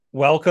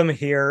Welcome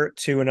here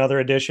to another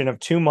edition of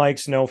Two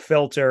Mics, No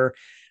Filter.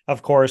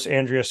 Of course,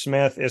 Andrea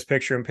Smith is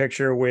picture in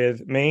picture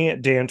with me,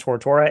 Dan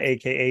Tortora,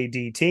 aka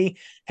DT,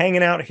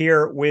 hanging out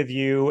here with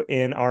you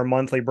in our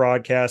monthly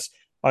broadcast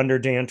under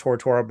Dan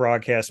Tortora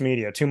Broadcast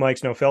Media. Two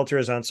Mics, No Filter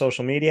is on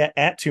social media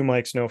at Two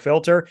Mics, No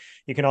Filter.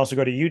 You can also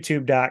go to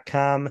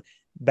youtube.com/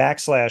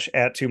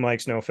 at Two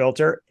Mics, No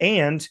Filter.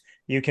 And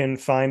you can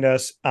find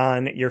us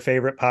on your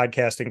favorite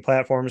podcasting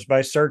platforms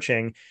by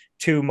searching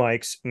Two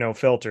Mics, No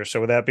Filter.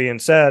 So with that being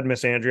said,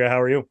 Miss Andrea, how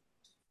are you?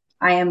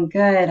 I am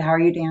good. How are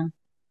you, Dan?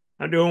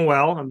 I'm doing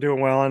well. I'm doing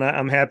well, and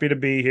I'm happy to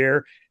be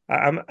here.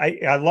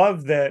 I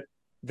love that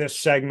this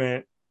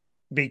segment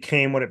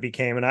became what it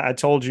became, and I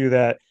told you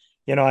that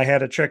I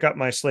had a trick up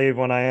my sleeve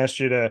when I asked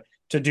you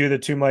to do the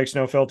Two Mics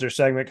No Filter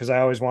segment because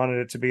I always wanted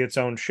it to be its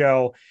own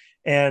show.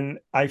 And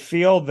I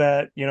feel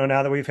that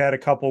now that we've had a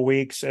couple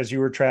weeks as you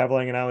were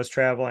traveling and I was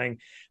traveling,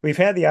 we've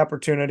had the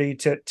opportunity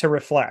to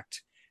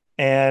reflect.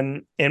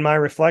 And in my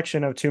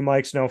reflection of Two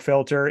Mics No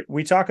Filter,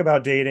 we talk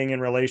about dating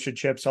and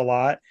relationships a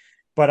lot,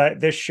 but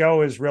this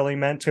show is really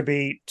meant to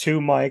be two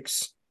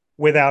mics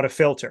without a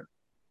filter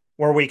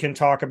where we can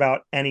talk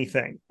about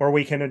anything, where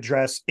we can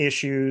address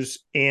issues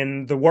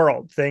in the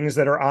world, things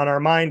that are on our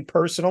mind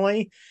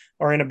personally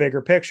or in a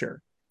bigger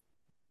picture.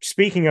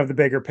 Speaking of the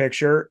bigger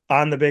picture,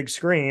 on the big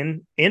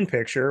screen, in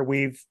picture,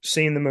 we've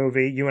seen the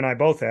movie, you and I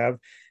both have,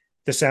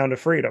 The Sound of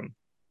Freedom.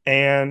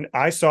 And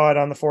I saw it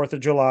on the 4th of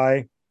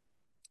July,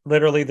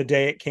 literally the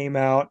day it came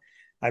out.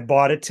 I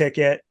bought a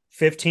ticket.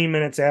 15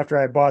 minutes after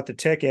I bought the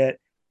ticket,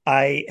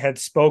 I had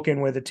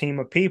spoken with a team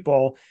of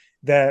people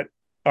that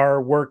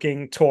are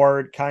working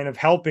toward kind of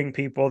helping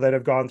people that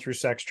have gone through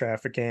sex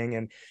trafficking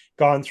and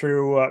gone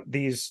through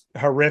these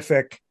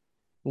horrific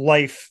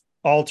life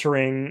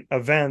altering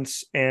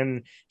events.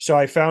 And so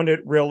I found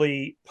it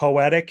really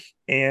poetic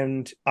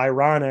and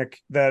ironic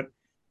that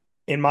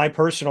in my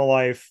personal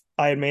life,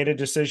 I had made a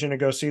decision to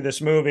go see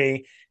this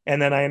movie. And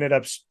then I ended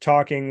up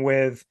talking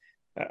with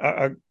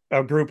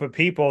a group of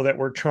people that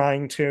were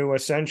trying to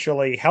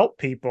essentially help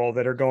people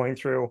that are going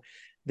through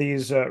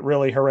these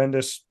really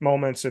horrendous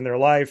moments in their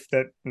life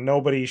that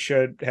nobody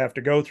should have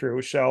to go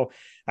through. So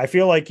I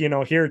feel like,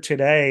 here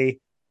today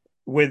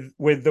with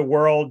the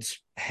world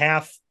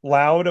half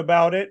loud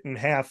about it and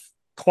half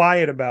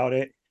quiet about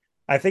it,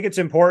 I think it's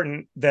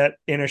important that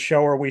in a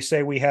show where we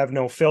say we have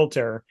no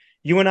filter,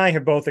 you and I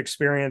have both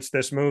experienced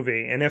this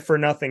movie. And if for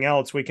nothing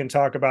else, we can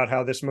talk about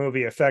how this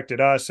movie affected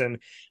us and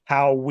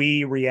how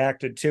we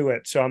reacted to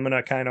it. So I'm going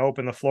to kind of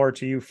open the floor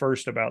to you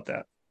first about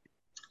that.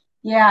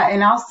 Yeah,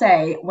 and I'll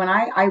say when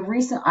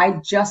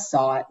I just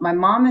saw it. My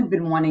mom had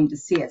been wanting to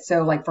see it.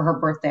 So like for her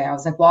birthday, I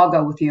was like, "Well, I'll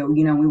go with you."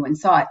 We went and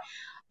saw it.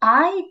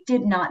 I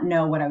did not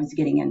know what I was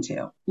getting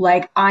into.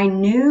 Like I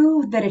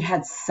knew that it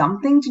had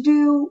something to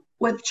do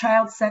with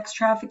child sex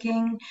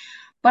trafficking,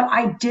 but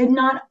I did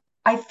not.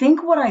 I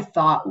think what I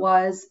thought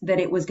was that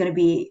it was going to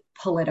be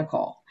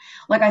political.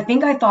 Like I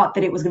thought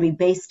that it was going to be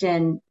based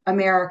in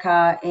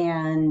America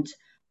and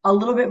a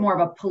little bit more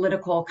of a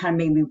political kind of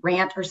maybe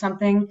rant or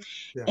something.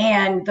 Yeah.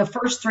 And the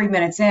first 3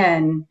 minutes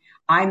in,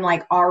 I'm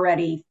like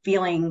already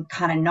feeling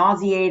kind of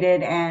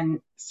nauseated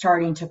and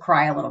starting to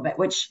cry a little bit,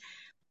 which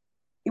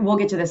we'll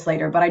get to this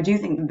later, but I do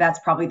think that that's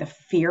probably the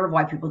fear of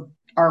why people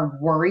are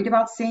worried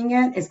about seeing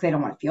it is they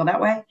don't want to feel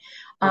that way.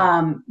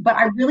 Right. But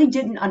I really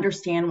didn't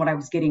understand what I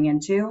was getting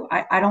into.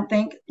 I don't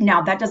think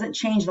now that doesn't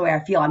change the way I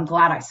feel. I'm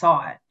glad I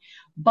saw it,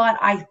 but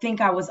I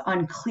think I was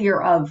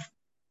unclear of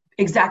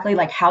exactly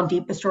like how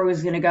deep the story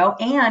was going to go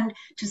and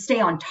to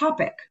stay on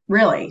topic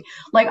really.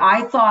 Like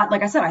I thought,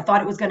 like I said, I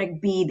thought it was going to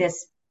be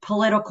this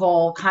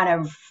political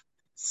kind of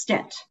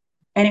stint,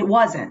 and it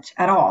wasn't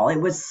at all. It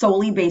was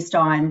solely based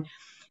on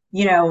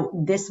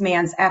this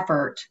man's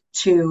effort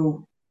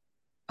to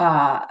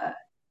uh,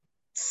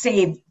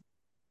 save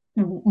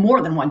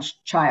more than one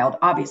child,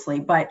 obviously,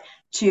 but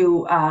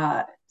to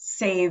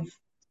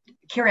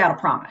carry out a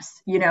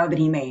promise, that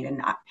he made.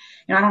 And I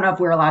don't know if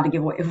we're allowed to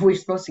give away, if we're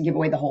supposed to give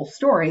away the whole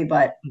story,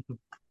 but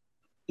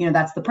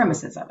that's the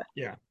premises of it.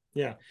 Yeah.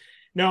 Yeah.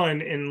 No,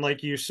 and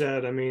like you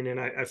said, I mean, and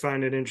I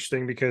find it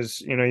interesting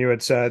because, you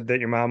had said that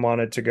your mom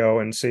wanted to go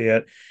and see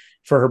it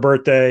for her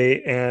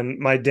birthday. And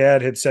my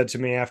dad had said to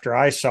me after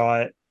I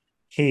saw it,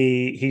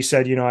 he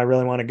said, I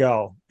really want to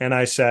go. And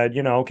I said,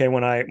 okay,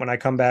 when I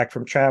come back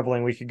from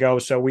traveling, we could go.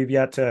 So we've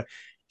yet to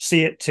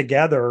see it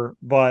together,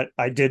 but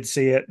I did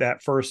see it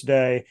that first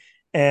day.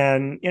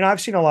 And,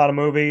 I've seen a lot of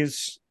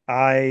movies.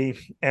 I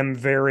am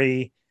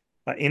very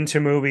into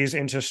movies,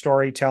 into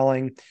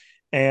storytelling.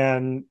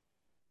 And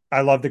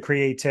I love the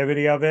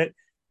creativity of it.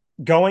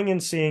 Going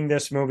and seeing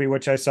this movie,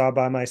 which I saw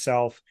by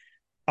myself,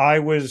 I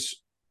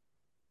was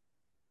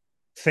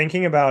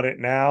thinking about it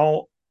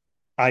now.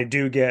 I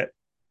do get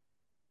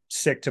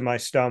sick to my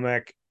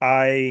stomach.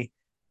 I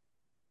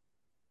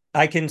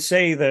can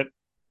say that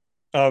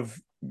of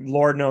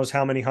Lord knows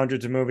how many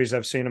hundreds of movies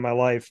I've seen in my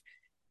life,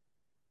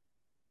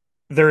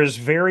 there is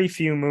very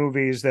few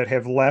movies that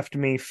have left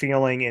me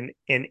feeling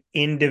an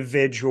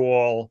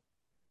individual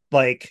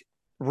like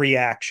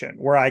reaction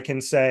where I can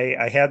say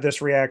I had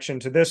this reaction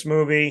to this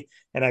movie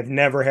and I've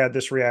never had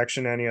this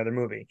reaction to any other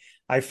movie.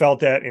 I felt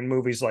that in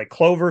movies like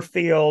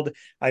Cloverfield.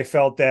 I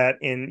felt that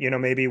in,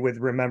 maybe with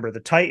Remember the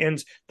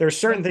Titans. There's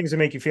certain Yeah. things that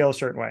make you feel a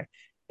certain way.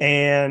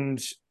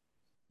 And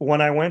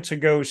when I went to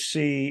go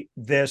see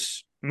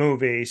this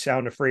movie,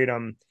 Sound of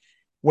Freedom,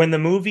 when the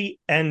movie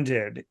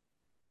ended,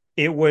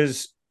 it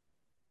was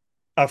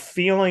a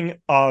feeling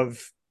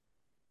of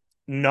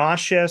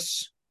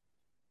nauseous,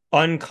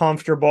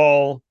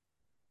 uncomfortable,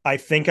 I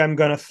think I'm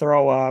going to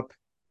throw up,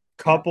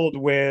 Yeah. coupled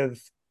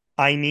with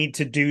I need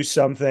to do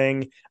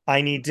something,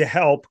 I need to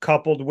help,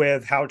 coupled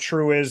with how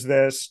true is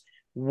this?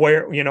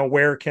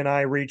 Where can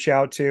I reach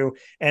out to?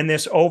 And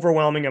this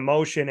overwhelming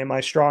emotion and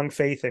my strong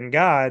faith in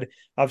God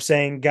of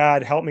saying,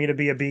 God, help me to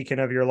be a beacon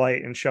of your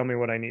light and show me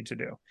what I need to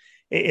do.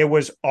 It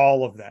was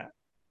all of that.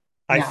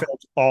 I Yeah.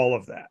 felt all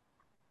of that,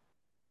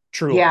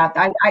 truly. Yeah,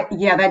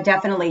 that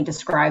definitely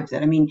describes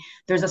it. I mean,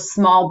 there's a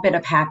small bit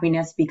of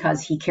happiness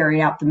because he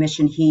carried out the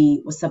mission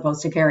he was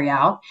supposed to carry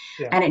out.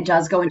 Yeah. And it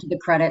does go into the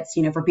credits,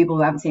 for people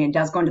who haven't seen it, it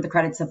does go into the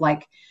credits of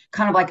like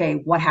kind of like a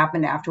what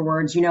happened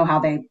afterwards. You know how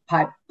they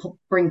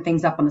bring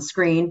things up on the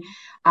screen.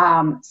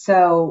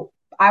 So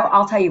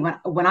I'll tell you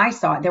when I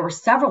saw it, there were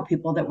several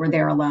people that were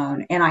there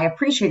alone, and I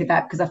appreciated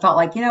that because I felt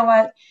like, you know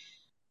what,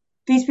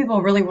 these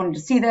people really wanted to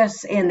see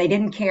this, and they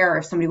didn't care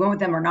if somebody went with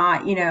them or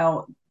not.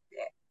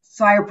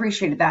 So I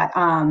appreciated that.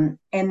 And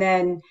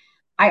then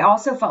I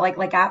also felt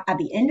like at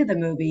the end of the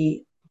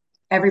movie,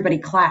 everybody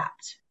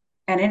clapped.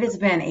 And it has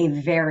been a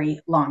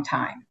very long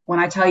time. When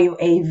I tell you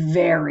a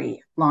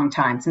very long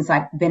time since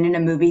I've been in a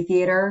movie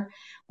theater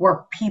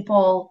where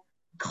people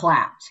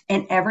clapped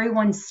and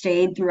everyone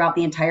stayed throughout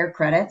the entire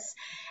credits.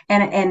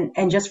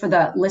 And just for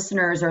the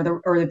listeners or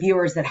the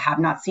viewers that have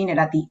not seen it,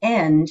 at the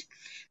end,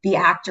 the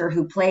actor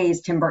who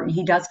plays Tim Burton,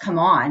 he does come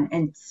on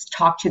and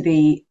talk to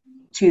the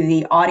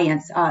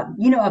audience,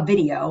 a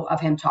video of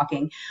him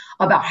talking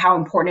about how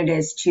important it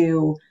is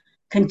to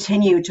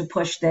continue to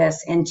push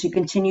this and to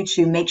continue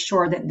to make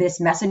sure that this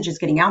message is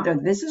getting out there.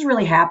 This is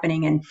really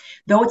happening. And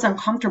though it's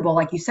uncomfortable,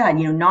 like you said,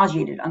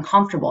 nauseated,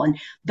 uncomfortable, and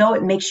though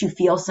it makes you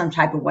feel some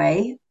type of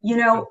way,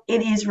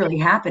 it is really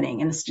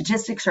happening. And the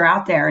statistics are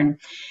out there.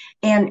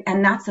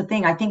 And that's the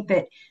thing. I think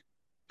that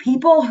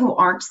people who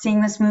aren't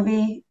seeing this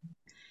movie,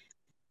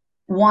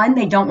 one,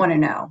 they don't want to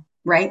know,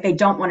 right? They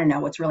don't want to know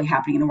what's really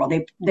happening in the world.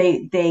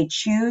 They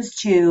choose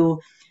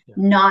to Yeah.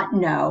 not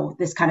know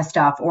this kind of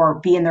stuff or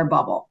be in their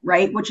bubble,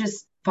 right? Which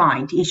is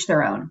fine, to each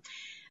their own.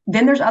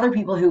 Then there's other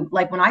people who,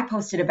 like when I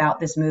posted about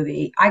this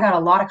movie, I got a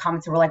lot of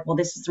comments that were like, well,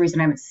 this is the reason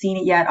I haven't seen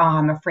it yet. Oh,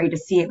 I'm afraid to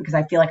see it because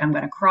I feel like I'm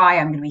going to cry.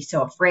 I'm going to be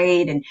so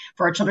afraid. And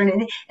for our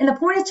children. And the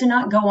point is to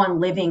not go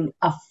on living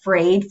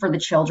afraid for the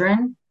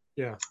children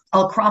Yeah.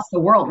 across the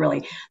world,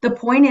 really. The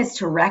point is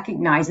to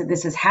recognize that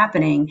this is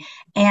happening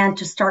and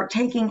to start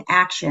taking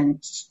action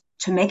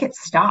to make it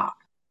stop.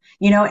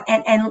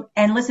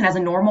 And listen, as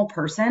a normal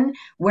person,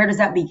 where does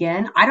that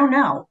begin? I don't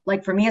know.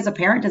 Like for me as a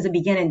parent, does it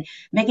begin in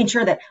making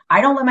sure that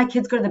I don't let my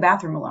kids go to the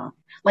bathroom alone?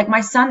 Like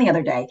my son the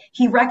other day,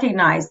 he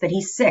recognized that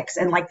he's 6,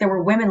 and like there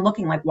were women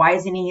looking like, why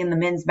isn't he in the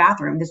men's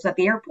bathroom? This was at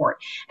the airport.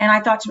 And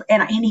I thought,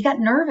 and he got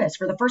nervous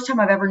for the first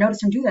time I've ever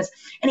noticed him do this.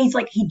 And he's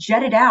like, he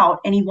jetted out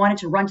and he wanted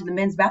to run to the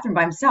men's bathroom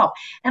by himself.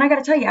 And I got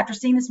to tell you, after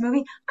seeing this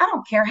movie, I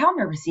don't care how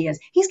nervous he is.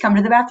 He's coming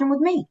to the bathroom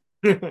with me.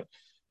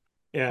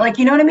 Yeah. Like,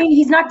 you know what I mean?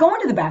 He's not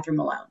going to the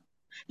bathroom alone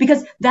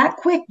because that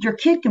quick, your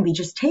kid can be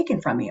just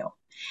taken from you.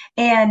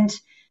 And,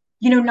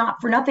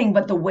 not for nothing,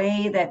 but the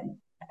way that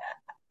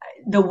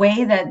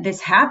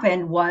this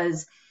happened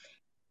was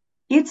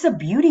it's a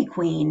beauty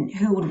queen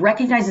who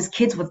recognizes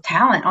kids with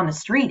talent on the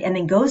street and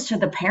then goes to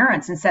the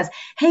parents and says,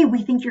 hey,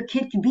 we think your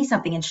kid can be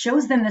something, and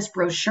shows them this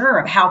brochure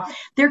of how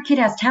their kid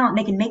has talent and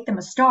they can make them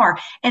a star.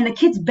 And the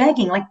kid's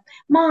begging, like,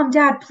 mom,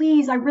 dad,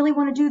 please, I really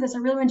want to do this. I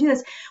really want to do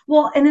this.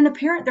 Well, and then the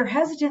parent, they're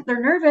hesitant,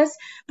 they're nervous,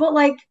 but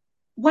like,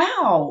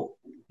 wow,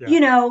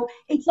 Yeah.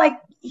 it's like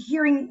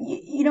hearing,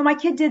 my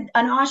kid did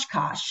an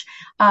Oshkosh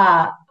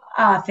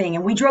thing,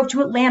 and we drove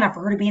to Atlanta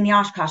for her to be in the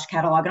Oshkosh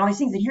catalog and all these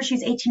things. And here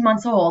she's 18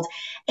 months old.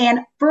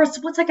 And for a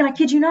split second, I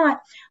kid you not,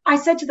 I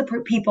said to the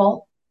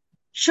people,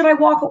 should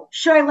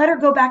I let her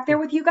go back there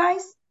with you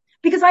guys?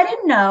 Because I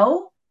didn't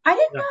know. I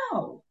didn't Yeah.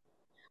 know.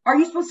 Are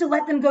you supposed to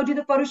let them go do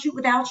the photo shoot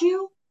without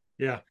you?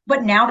 Yeah.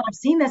 But now that I've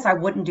seen this, I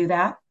wouldn't do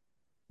that.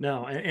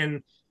 No.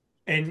 And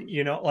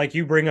like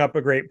you bring up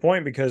a great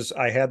point because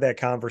I had that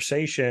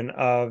conversation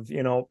of,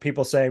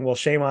 people saying, well,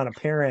 shame on a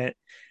parent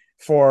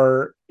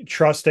for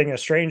trusting a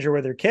stranger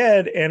with their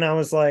kid. And I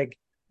was like,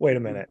 wait a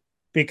minute,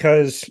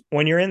 because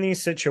when you're in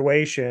these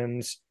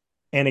situations,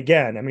 and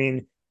again, I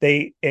mean,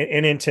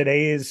 and in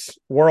today's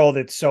world,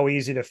 it's so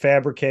easy to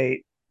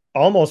fabricate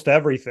almost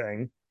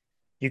everything.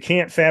 You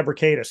can't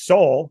fabricate a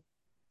soul,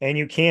 and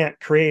you can't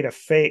create a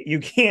fake, you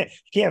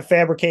can't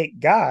fabricate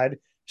God.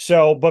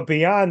 So, but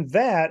beyond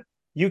that,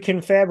 you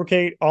can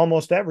fabricate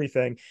almost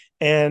everything.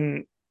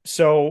 And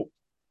so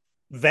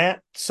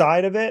that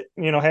side of it,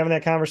 having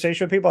that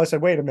conversation with people, I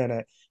said, wait a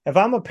minute, if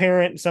I'm a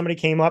parent and somebody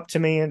came up to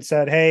me and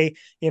said, hey,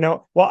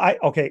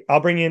 okay, I'll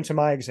bring you into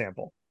my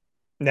example.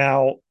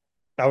 Now,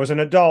 I was an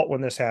adult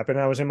when this happened.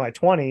 I was in my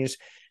 20s,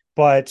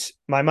 but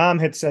my mom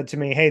had said to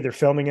me, hey, they're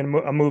filming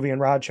a movie in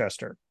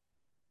Rochester.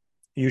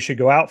 You should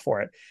go out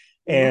for it.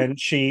 Mm-hmm. And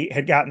she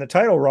had gotten the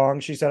title wrong.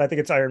 She said, I think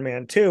it's Iron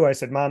Man 2. I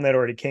said, Mom, that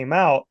already came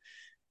out.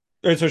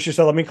 And so she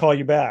said, let me call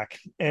you back.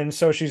 And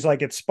so she's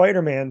like, it's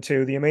Spider-Man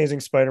 2, the Amazing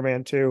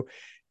Spider-Man 2.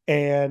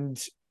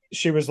 And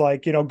she was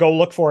like, go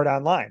look for it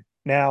online.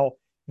 Now,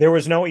 there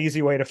was no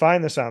easy way to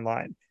find this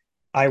online.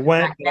 I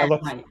went Back and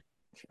then,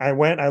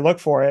 right. I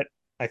looked for it.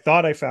 I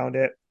thought I found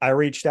it. I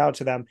reached out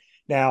to them.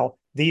 Now,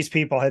 these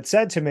people had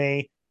said to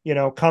me,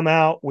 come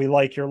out. We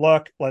like your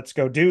look. Let's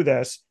go do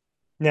this.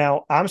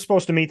 Now, I'm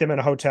supposed to meet them in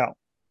a hotel.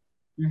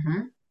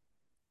 Mm-hmm.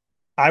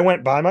 I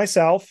went by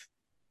myself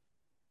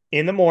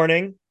in the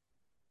morning,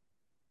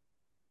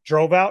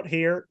 drove out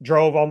here,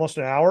 drove almost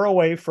an hour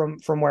away from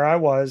where I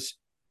was,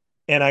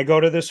 and I go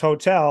to this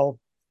hotel,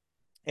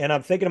 and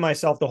I'm thinking to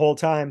myself the whole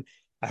time,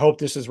 I hope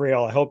this is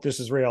real. I hope this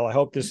is real. I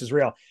hope this is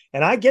real.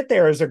 And I get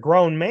there as a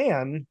grown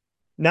man,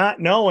 not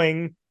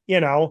knowing,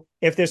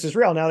 if this is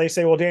real. Now they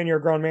say, well, Dan, you're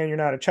a grown man, you're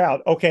not a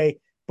child. Okay,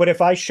 but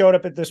if I showed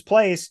up at this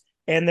place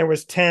and there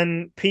was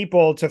 10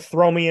 people to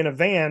throw me in a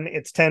van,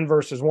 it's 10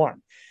 versus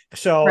 1.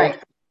 So Right.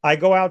 I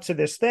go out to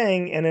this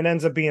thing and it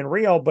ends up being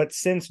real. But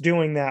since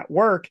doing that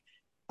work,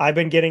 I've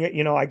been getting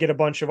it, I get a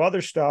bunch of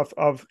other stuff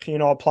of,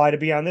 apply to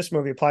be on this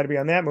movie, apply to be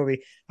on that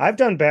movie. I've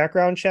done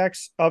background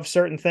checks of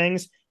certain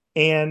things,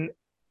 and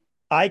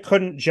I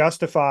couldn't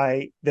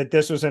justify that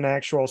this was an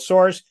actual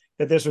source,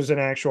 that this was an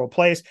actual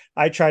place.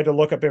 I tried to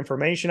look up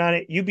information on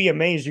it. You'd be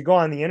amazed. You go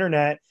on the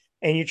internet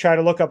and you try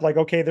to look up, like,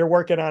 okay, they're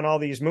working on all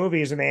these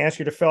movies and they ask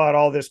you to fill out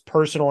all this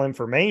personal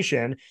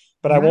information,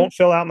 but I Mm-hmm. won't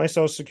fill out my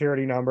social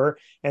security number.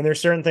 And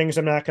there's certain things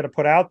I'm not going to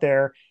put out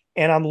there.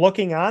 And I'm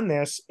looking on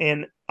this,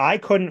 and I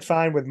couldn't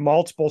find with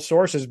multiple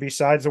sources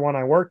besides the one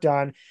I worked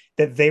on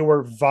that they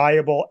were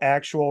viable,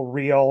 actual,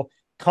 real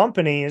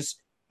companies.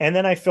 And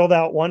then I filled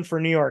out one for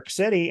New York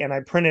City and I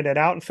printed it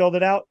out and filled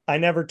it out. I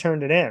never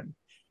turned it in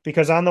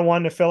because on the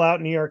one to fill out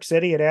in New York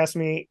City, it asked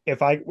me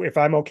if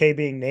I'm okay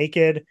being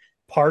naked,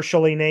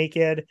 partially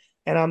naked.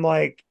 And I'm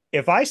like,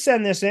 if I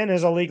send this in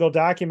as a legal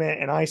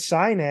document and I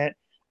sign it,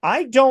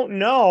 I don't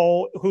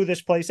know who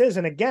this place is.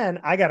 And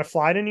again, I got to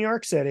fly to New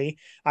York City.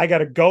 I got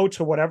to go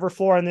to whatever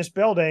floor in this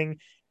building.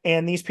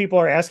 And these people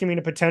are asking me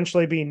to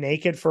potentially be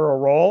naked for a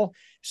role.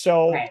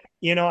 So, Right.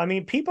 I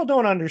mean, people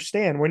don't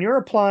understand when you're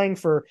applying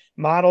for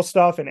model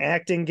stuff and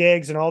acting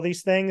gigs and all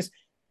these things,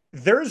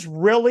 there's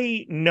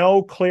really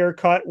no clear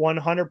cut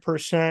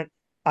 100%.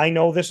 I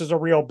know this is a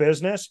real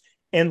business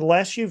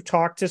unless you've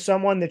talked to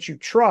someone that you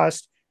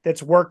trust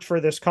that's worked for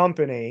this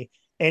company.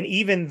 And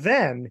even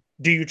then,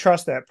 do you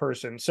trust that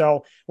person?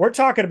 So we're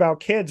talking about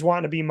kids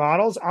wanting to be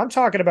models. I'm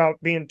talking about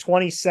being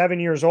 27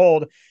 years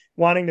old,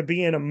 wanting to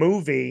be in a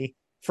movie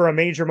for a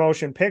major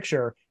motion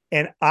picture.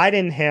 And I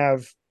didn't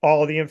have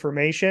all of the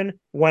information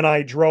when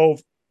I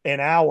drove an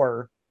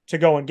hour to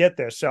go and get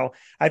this. So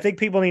I think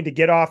people need to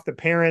get off the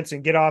parents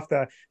and get off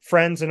the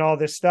friends and all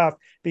this stuff,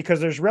 because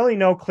there's really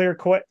no clear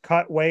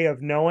cut way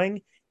of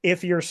knowing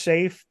if you're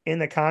safe in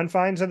the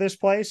confines of this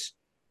place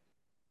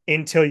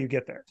until you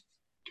get there.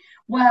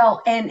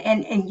 Well, and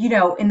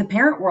in the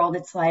parent world,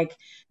 it's like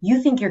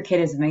you think your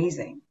kid is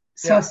amazing.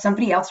 So Yeah. if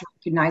somebody else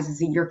recognizes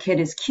that your kid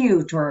is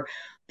cute or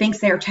thinks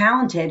they're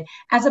talented,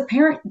 as a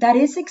parent, that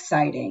is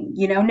exciting.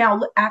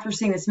 Now after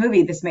seeing this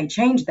movie, this may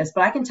change this,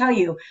 but I can tell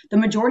you the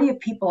majority of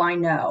people I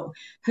know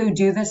who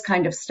do this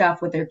kind of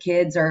stuff with their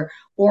kids or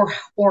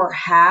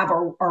have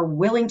or are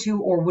willing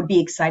to or would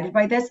be excited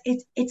by this,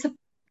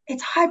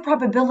 it's high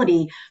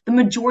probability the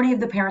majority of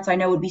the parents I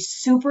know would be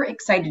super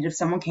excited if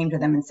someone came to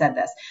them and said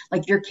this.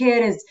 Like, your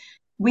kid is,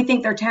 we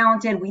think they're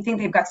talented. We think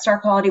they've got star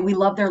quality. We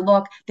love their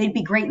look. They'd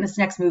be great in this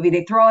next movie.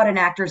 They throw out an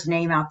actor's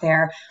name out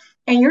there.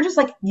 And you're just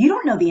like, you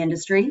don't know the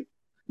industry.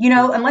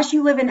 Unless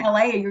you live in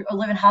LA or you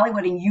live in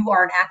Hollywood and you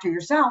are an actor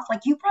yourself,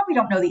 like, you probably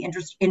don't know the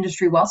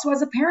industry well. So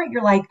as a parent,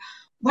 you're like,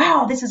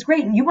 wow, this is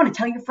great. And you want to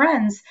tell your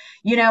friends,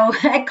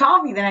 at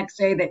coffee the next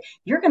day that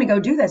you're going to go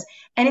do this.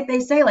 And if they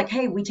say, like,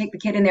 hey, we take the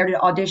kid in there to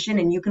audition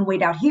and you can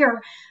wait out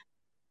here,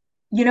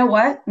 you know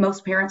what?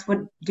 Most parents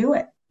would do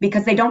it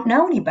because they don't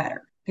know any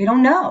better. They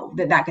don't know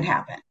that that could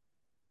happen.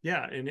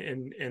 Yeah,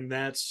 and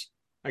that's,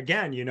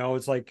 again,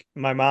 it's like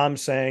my mom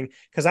saying,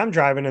 because I'm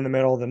driving in the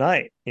middle of the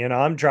night,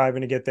 I'm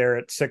driving to get there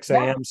at 6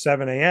 Yeah. a.m.,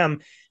 7 a.m.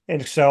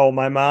 And so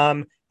my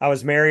mom, I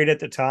was married at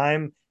the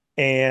time.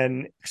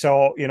 And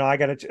so, I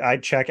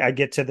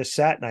get to the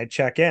set and I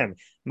check in.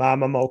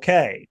 Mom, I'm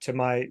okay. To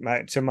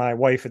my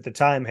wife at the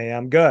time, hey,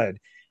 I'm good.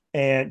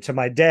 And to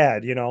my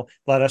dad,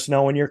 let us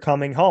know when you're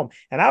coming home.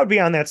 And I would be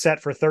on that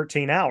set for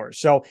 13 hours.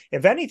 So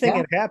if anything Yeah.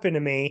 had happened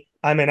to me,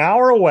 I'm an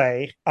hour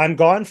away, I'm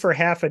gone for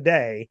half a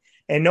day,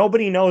 and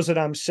nobody knows that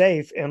I'm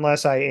safe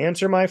unless I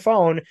answer my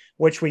phone,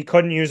 which we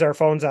couldn't use our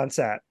phones on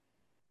set.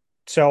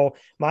 So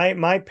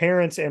my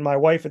parents and my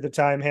wife at the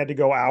time had to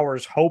go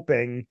hours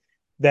hoping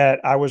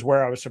that I was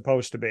where I was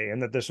supposed to be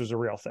and that this was a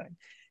real thing.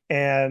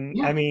 And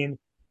I Yeah. mean,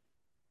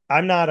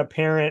 I'm not a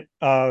parent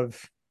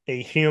of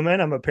a human.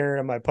 I'm a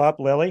parent of my pup,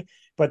 Lily.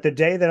 But the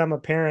day that I'm a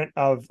parent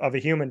of a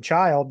human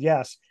child,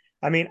 yes.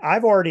 I mean,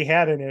 I've already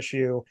had an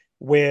issue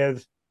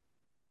with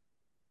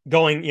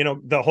going,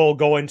 the whole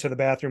going to the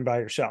bathroom by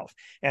yourself.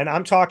 And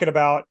I'm talking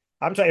about,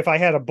 if I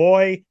had a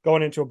boy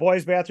going into a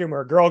boy's bathroom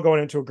or a girl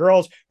going into a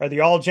girl's, or the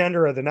all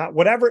gender or the not,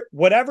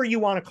 whatever you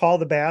want to call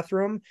the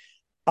bathroom,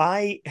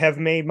 I have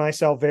made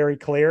myself very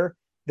clear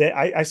that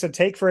I said,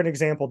 take for an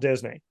example,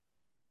 Disney.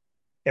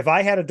 If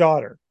I had a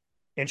daughter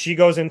and she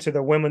goes into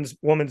the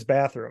woman's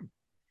bathroom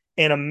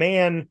and a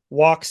man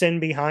walks in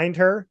behind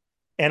her,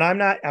 and I'm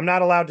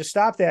not allowed to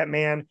stop that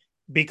man,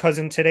 because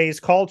in today's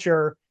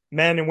culture,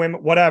 men and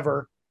women,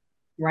 whatever,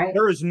 Right.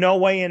 there is no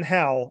way in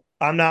hell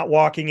I'm not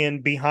walking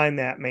in behind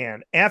that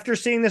man. After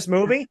seeing this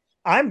movie,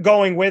 I'm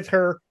going with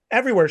her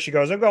everywhere she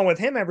goes. I'm going with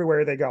him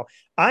everywhere they go.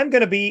 I'm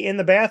going to be in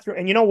the bathroom.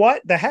 And you know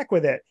what? The heck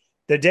with it.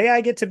 The day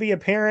I get to be a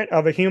parent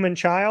of a human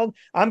child,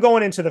 I'm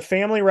going into the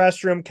family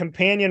restroom,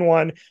 companion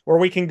one, where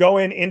we can go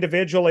in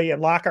individually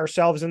and lock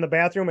ourselves in the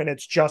bathroom and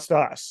it's just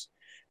us.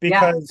 Yeah.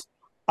 Because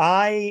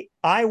I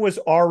was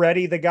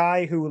already the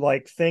guy who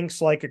like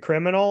thinks like a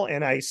criminal,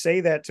 and I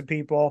say that to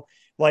people.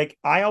 Like,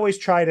 I always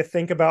try to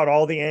think about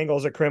all the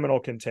angles a criminal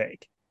can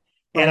take.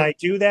 And Right. I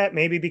do that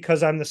maybe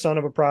because I'm the son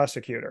of a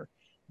prosecutor.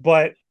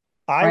 But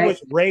I Right.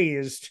 was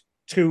raised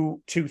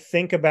to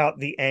think about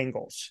the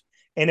angles.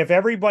 And if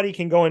everybody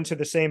can go into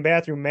the same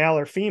bathroom, male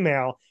or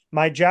female,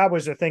 my job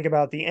was to think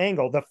about the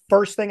angle. The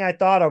first thing I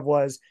thought of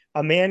was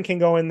a man can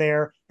go in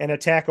there and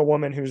attack a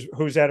woman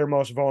who's at her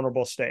most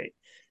vulnerable state.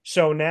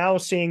 So now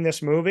seeing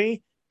this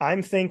movie,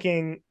 I'm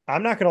thinking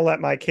I'm not going to let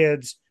my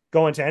kids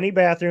go into any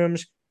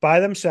bathrooms by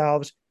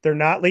themselves. They're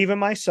not leaving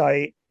my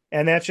sight.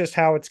 And that's just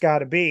how it's got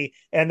to be.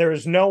 And there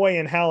is no way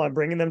in hell I'm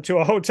bringing them to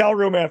a hotel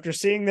room after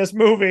seeing this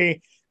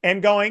movie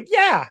and going,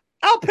 yeah,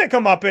 I'll pick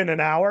them up in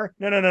an hour.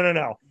 No, no, no, no,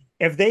 no.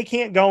 If they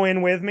can't go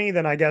in with me,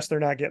 then I guess they're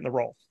not getting the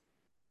role.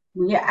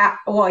 Yeah.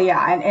 Well,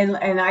 yeah.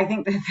 And I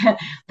think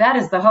that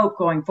is the hope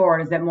going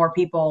forward, is that more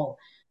people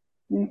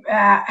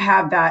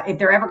have that, if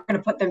they're ever going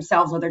to put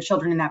themselves or their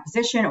children in that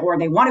position, or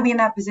they want to be in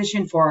that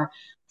position for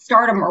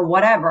stardom or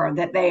whatever,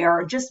 that they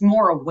are just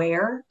more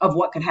aware of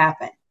what could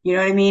happen. You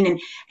know what I mean?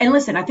 And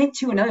listen, I think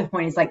too, another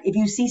point is, like, if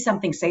you see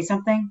something, say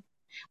something,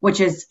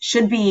 which is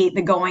should be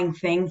the going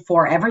thing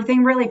for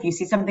everything, really. If you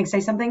see something,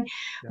 say something.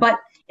 Yeah. But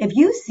if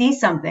you see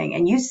something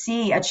and you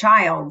see a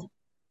child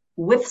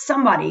with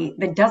somebody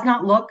that does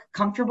not look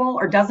comfortable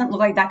or doesn't look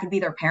like that could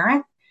be their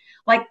parent,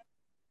 like,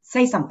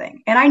 say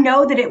something. And I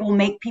know that it will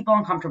make people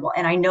uncomfortable,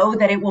 and I know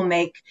that it will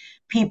make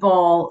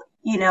people,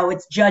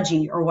 it's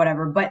judgy or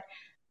whatever. But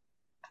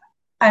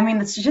I mean,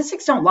 the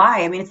statistics don't lie.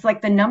 I mean, it's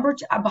like the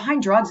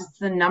behind drugs, it's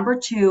the number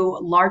two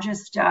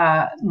largest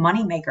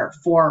money maker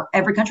for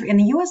every country. And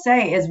the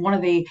USA is one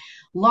of the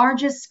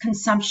largest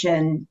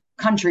consumption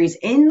countries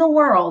in the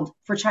world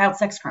for child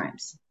sex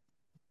crimes.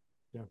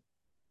 Yeah.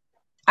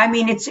 I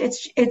mean,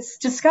 it's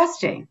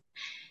disgusting.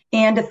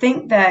 And to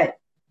think that,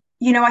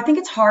 I think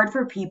it's hard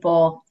for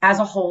people as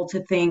a whole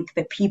to think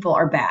that people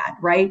are bad,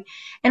 right?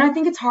 And I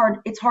think it's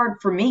hard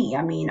for me.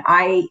 I mean,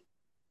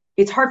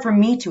 it's hard for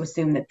me to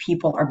assume that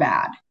people are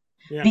bad,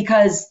 Yeah.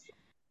 because,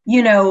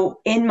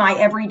 in my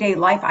everyday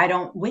life, I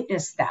don't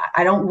witness that.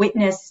 I don't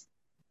witness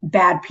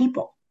bad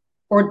people,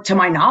 or to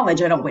my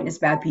knowledge, I don't witness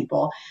bad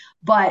people,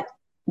 but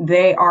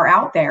they are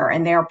out there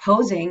and they are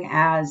posing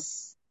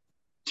as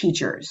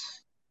teachers,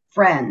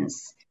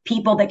 friends,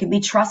 people that can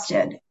be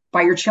trusted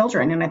by your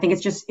children. And I think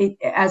it's just,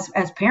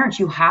 as parents,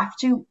 you have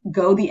to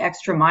go the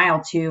extra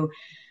mile to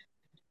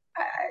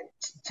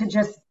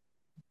just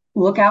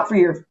look out for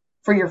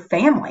your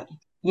family,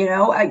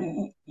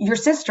 your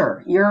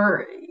sister,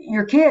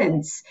 your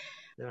kids.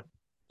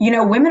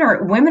 Yeah. Women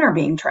are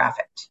being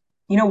trafficked.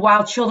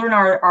 While children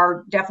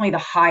are definitely the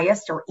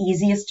highest or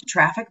easiest to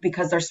traffic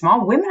because they're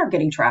small, women are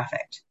getting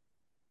trafficked.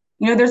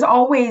 There's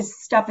always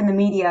stuff in the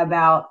media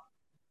about,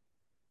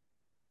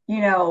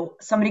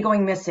 somebody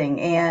going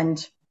missing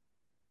and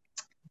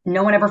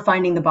no one ever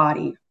finding the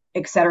body,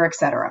 et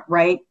cetera,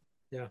 right?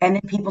 Yeah. And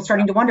then people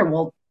starting to wonder,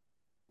 well,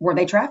 were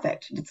they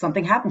trafficked? Did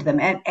something happen to them?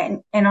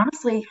 And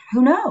honestly,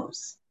 who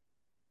knows?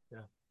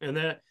 Yeah. And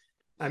that,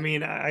 I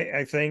mean,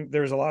 I think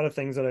there's a lot of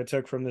things that I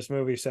took from this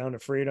movie, Sound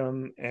of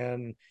Freedom,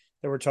 and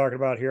that we're talking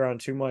about here on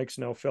Two Mics,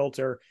 No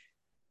Filter.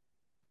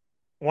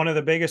 One of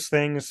the biggest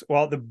things,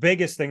 well, the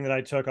biggest thing that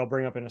I took, I'll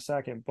bring up in a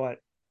second, but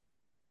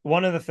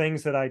one of the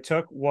things that I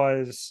took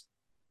was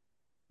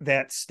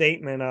that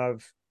statement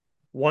of,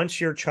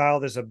 once your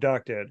child is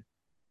abducted,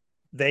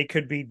 they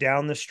could be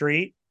down the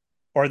street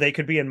or they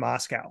could be in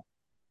Moscow.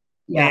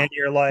 Yeah. And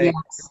Yeah.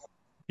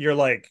 you're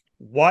like,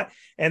 what?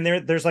 And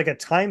there's like a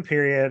time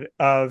period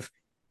of,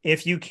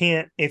 if you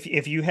can't,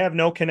 if you have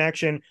no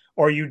connection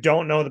or you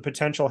don't know the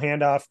potential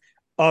handoff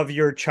of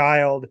your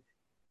child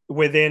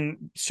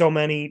within so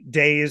many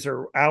days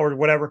or hours,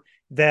 whatever,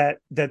 that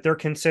they're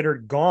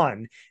considered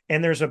gone.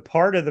 And there's a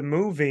part of the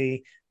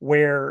movie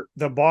where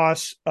the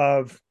boss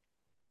of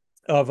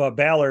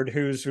Ballard,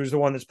 who's the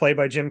one that's played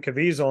by Jim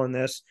Caviezel in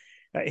this,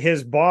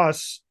 his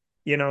boss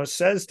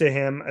says to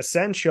him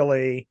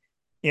essentially,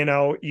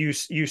 you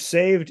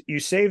saved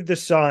the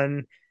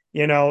son,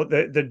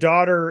 the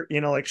daughter,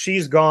 like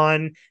she's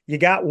gone. You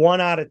got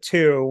one out of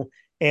two,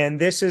 and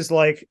this is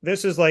like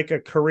a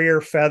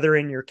career feather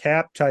in your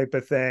cap type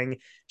of thing.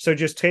 So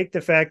just take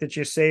the fact that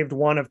you saved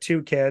one of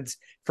two kids,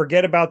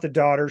 forget about the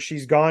daughter,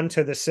 she's gone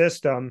to the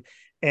system,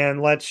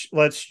 and let's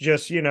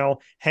just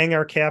hang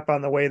our cap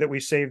on the way that we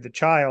saved the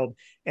child.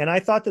 And I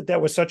thought that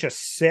that was such a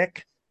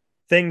sick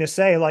thing to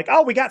say, like,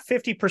 oh, we got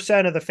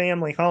 50% of the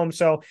family home,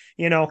 so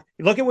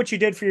look at what you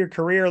did for your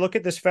career, look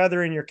at this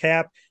feather in your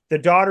cap, the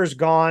daughter's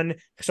gone,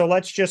 so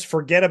let's just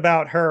forget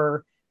about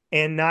her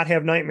and not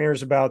have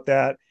nightmares about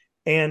that.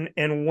 And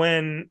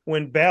when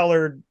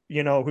Ballard,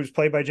 who's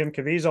played by Jim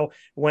Caviezel,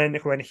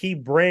 when he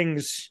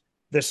brings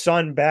the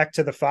son back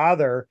to the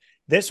father,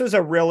 this was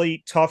a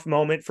really tough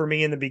moment for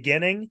me in the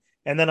beginning,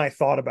 and then I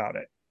thought about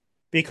it,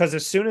 because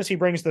as soon as he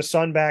brings the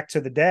son back to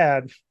the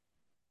dad,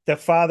 the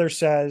father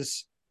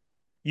says,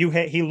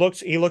 he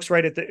looks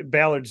right at the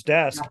Ballard's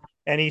desk,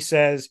 and he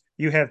says,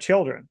 "You have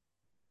children."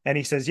 And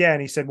he says, "Yeah."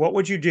 And he said, "What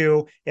would you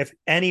do if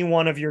any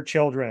one of your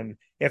children,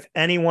 if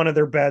any one of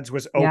their beds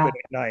was open Yeah.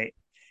 at night?"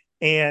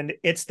 And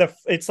it's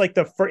like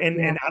Yeah.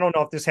 and I don't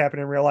know if this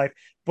happened in real life,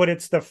 but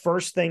it's the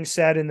first thing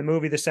said in the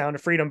movie The Sound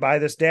of Freedom by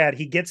this dad.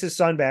 He gets his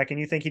son back, and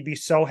you think he'd be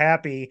so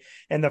happy,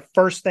 and the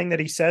first thing that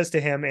he says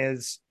to him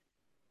is,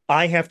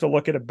 "I have to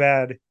look at a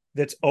bed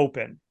that's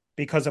open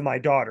because of my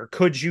daughter.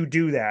 Could you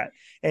do that?"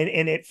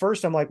 And at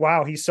first I'm like,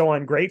 wow, he's so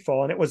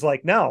ungrateful. And it was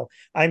like, no,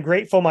 I'm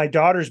grateful my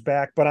daughter's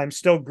back, but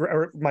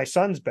or my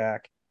son's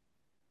back,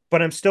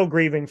 but I'm still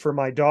grieving for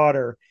my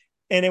daughter.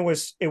 And it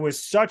was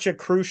such a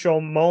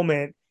crucial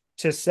moment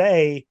to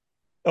say,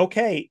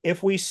 okay,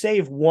 if we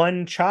save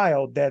one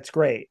child, that's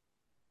great.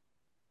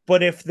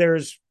 But if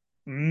there's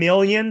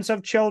millions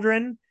of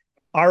children,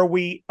 are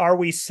we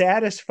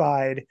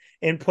satisfied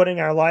in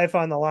putting our life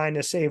on the line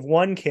to save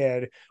one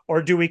kid,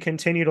 or do we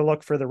continue to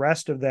look for the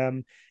rest of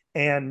them?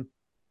 And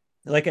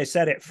like I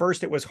said, at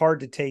first it was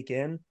hard to take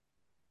in,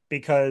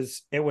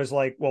 because it was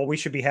like, well, we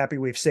should be happy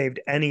we've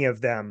saved any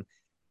of them.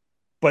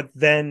 But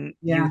then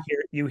you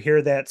Yeah.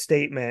 hear that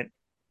statement,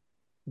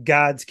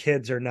 God's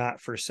kids are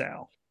not for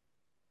sale.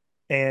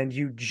 And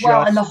you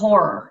Well, and the just,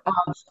 horror.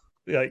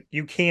 like,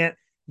 you can't,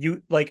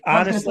 you like, I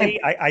was going to say,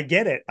 honestly, I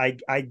get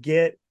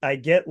it. I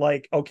get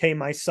like, okay,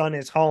 my son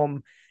is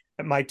home,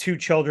 my two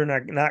children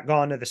are not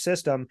gone to the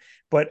system,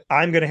 but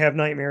I'm going to have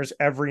nightmares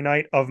every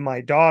night of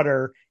my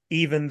daughter,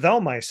 even though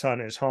my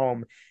son is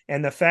home.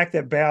 And the fact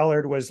that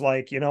Ballard was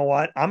like, you know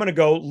what, I'm going to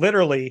go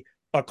literally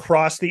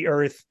across the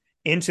earth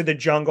into the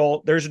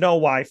jungle. There's no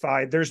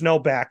Wi-Fi, there's no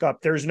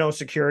backup, there's no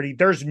security,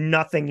 there's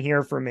nothing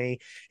here for me.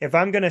 If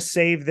I'm going to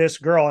save this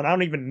girl, and I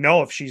don't even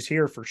know if she's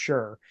here for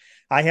sure,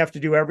 I have to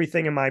do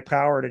everything in my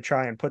power to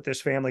try and put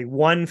this family,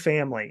 one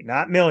family,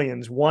 not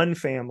millions, one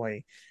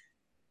family,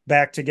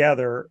 back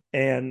together.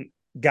 And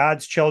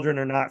God's children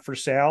are not for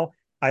sale.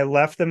 I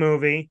left the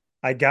movie.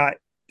 I got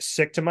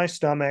sick to my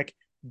stomach,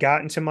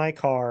 got into my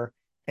car,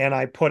 and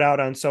I put out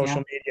on yeah.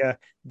 social media,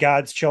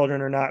 God's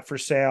children are not for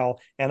sale.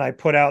 And I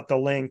put out the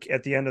link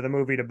at the end of the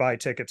movie to buy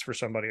tickets for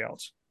somebody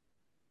else.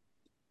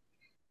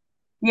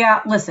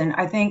 Yeah. Listen,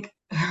 I think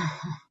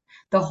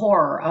the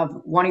horror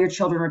of one of your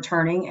children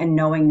returning and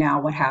knowing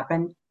now what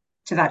happened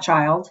to that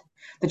child,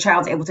 the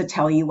child's able to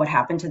tell you what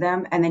happened to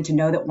them, and then to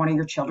know that one of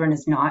your children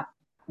is not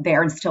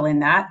there and still in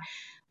that.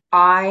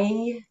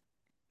 I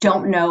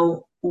don't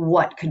know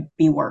what could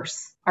be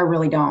worse. I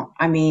really don't.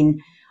 I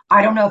mean,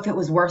 I don't know if it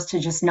was worse to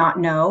just not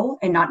know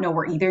and not know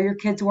where either of your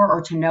kids were,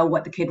 or to know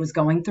what the kid was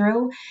going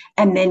through.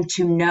 And then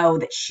to know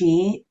that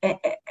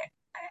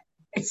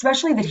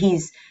especially that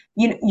he's,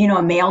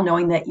 a male,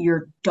 knowing that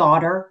your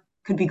daughter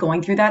could be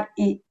going through that,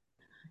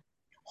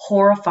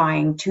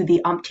 horrifying to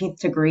the umpteenth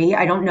degree.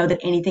 I don't know that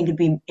anything could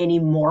be any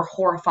more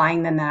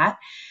horrifying than that.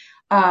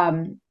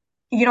 Um,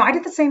 I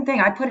did the same thing.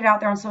 I put it out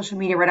there on social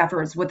media right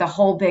afterwards with the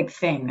whole big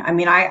thing. I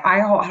mean, I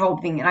whole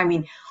thing, and I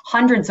mean,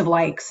 hundreds of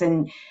likes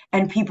and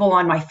people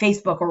on my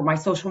Facebook or my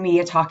social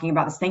media talking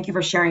about this. Thank you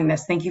for sharing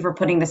this. Thank you for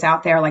putting this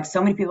out there. Like,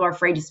 so many people are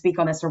afraid to speak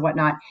on this or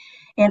whatnot.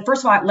 And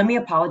first of all, let me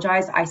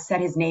apologize. I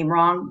said his name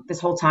wrong this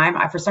whole time.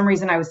 For some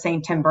reason, I was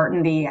saying Tim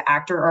Burton, the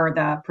actor or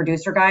the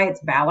producer guy. It's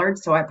Ballard.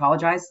 So I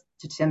apologize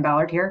to Tim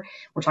Ballard here.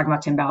 We're talking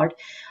about Tim Ballard.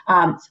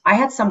 I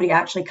had somebody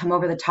actually come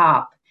over the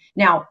top.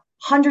 Now,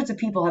 hundreds of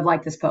people have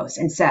liked this post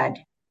and said,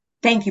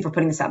 thank you for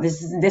putting this out.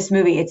 This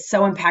movie, it's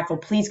so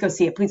impactful. Please go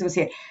see it. Please go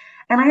see it.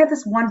 And I had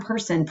this one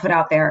person put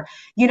out there,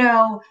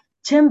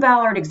 Tim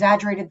Ballard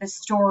exaggerated this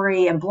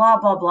story and blah,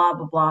 blah, blah,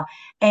 blah, blah.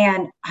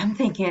 And I'm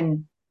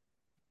thinking,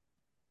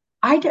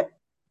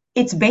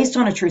 it's based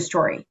on a true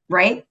story,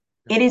 right?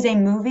 It is a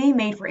movie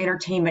made for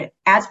entertainment,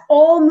 as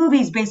all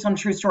movies based on a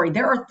true story.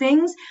 There are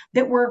things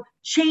that were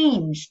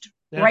changed,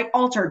 Yeah. right,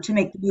 altered to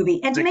make the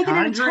movie and to The make it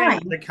at a Conjuring, time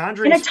The in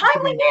Conjuring a is supposed to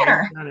timely be based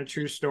manner, on a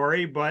true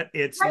story, but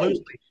it's right?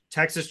 loosely.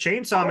 Texas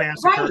Chainsaw Right.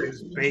 Massacre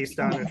is based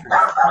on a true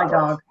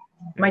story.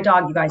 My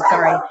dog, Yeah. you guys.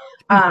 Sorry.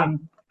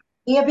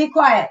 Ian, be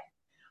quiet.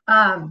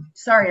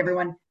 Sorry,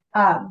 everyone.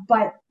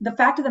 But the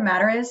fact of the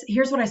matter is,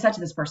 here's what I said to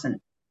this person.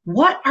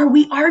 What are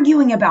we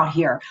arguing about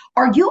here?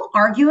 Are you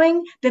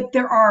arguing that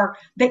are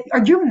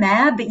you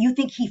mad that you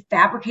think he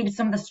fabricated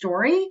some of the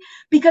story?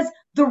 Because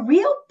the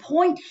real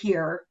point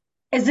here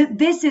is that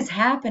this is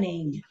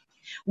happening. Yeah.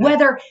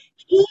 Whether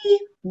he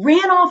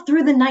ran off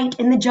through the night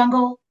in the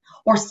jungle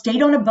or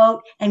stayed on a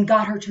boat and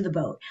got her to the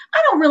boat.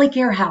 I don't really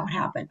care how it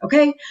happened,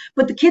 okay?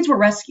 But the kids were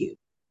rescued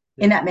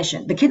in Yeah. that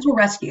mission. The kids were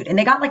rescued and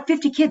they got like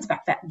 50 kids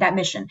back that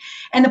mission.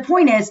 And the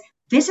point is,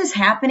 this is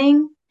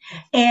happening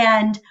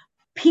and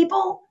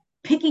people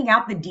picking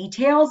out the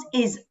details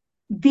is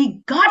the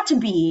got to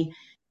be,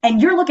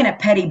 and you're looking at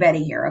petty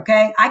Betty here,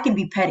 okay? I can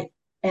be petty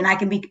and I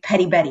can be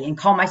petty Betty and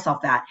call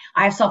myself that.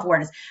 I have self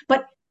awareness.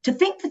 But to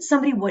think that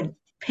somebody would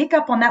pick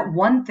up on that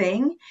one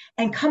thing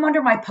and come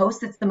under my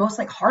post that's the most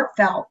like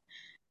heartfelt,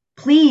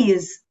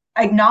 please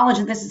acknowledge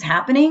that this is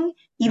happening,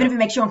 even Yeah. if it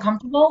makes you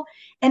uncomfortable.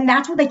 And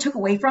that's what they took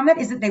away from it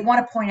is that they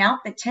want to point out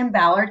that Tim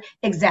Ballard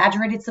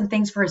exaggerated some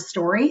things for his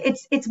story.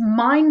 It's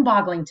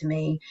mind-boggling to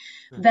me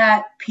Yeah.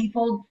 that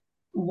people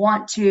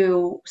want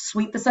to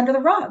sweep this under the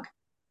rug.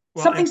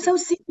 Well, Something and so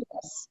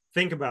serious.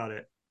 think about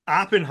it.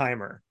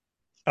 Oppenheimer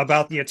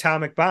about the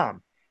atomic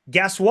bomb.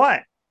 Guess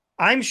what?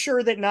 I'm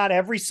sure that not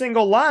every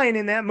single line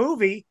in that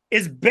movie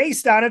is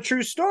based on a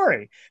true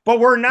story, but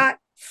we're not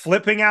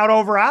flipping out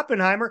over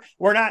Oppenheimer.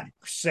 We're not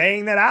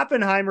saying that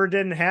Oppenheimer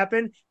didn't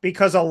happen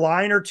because a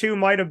line or two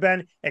might have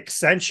been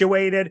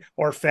accentuated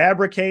or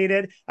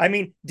fabricated. I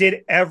mean,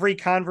 did every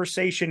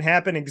conversation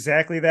happen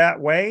exactly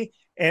that way?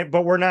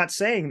 But we're not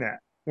saying that.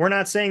 We're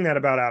not saying that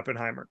about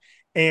Oppenheimer.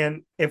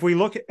 And if we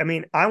look, I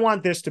mean, I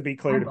want this to be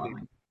clear to people.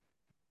 Mind-blowing.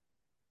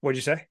 What'd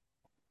you say?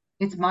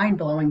 It's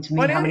mind-blowing to me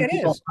But how many it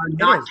people is. are It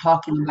not is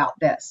talking about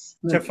this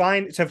to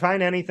movie.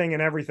 find anything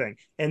and everything,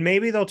 and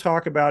maybe they'll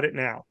talk about it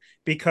now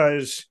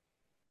because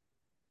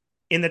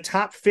in the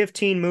top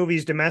 15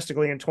 movies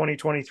domestically in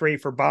 2023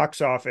 for box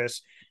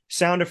office,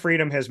 Sound of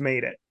Freedom has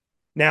made it.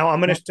 Now I'm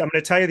gonna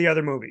tell you the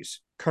other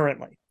movies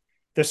currently.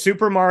 The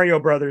Super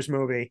Mario Brothers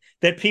movie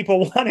that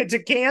people wanted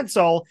to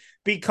cancel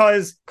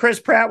because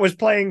Chris Pratt was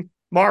playing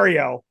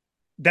Mario.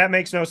 That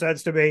makes no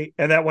sense to me,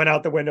 and that went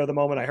out the window the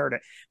moment I heard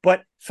it.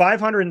 But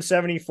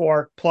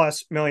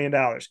 $574+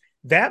 million.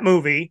 That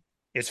movie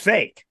is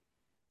fake.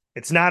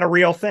 It's not a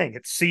real thing.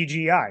 It's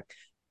CGI.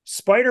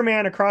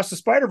 Spider-Man Across the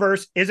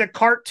Spider-Verse is a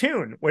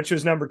cartoon, which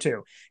was number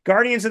 2.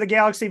 Guardians of the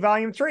Galaxy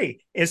Volume 3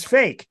 is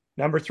fake,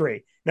 number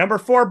 3. Number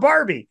 4,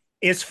 Barbie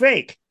is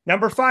fake.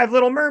 Number 5,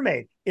 Little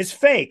Mermaid is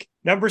fake.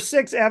 Number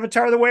 6,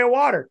 Avatar: The Way of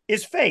Water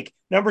is fake.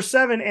 Number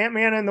 7,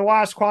 Ant-Man and the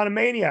Wasp: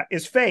 Quantumania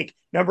is fake.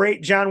 Number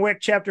 8, John Wick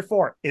Chapter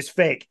 4 is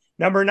fake.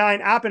 Number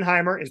 9,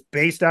 Oppenheimer is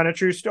based on a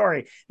true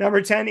story.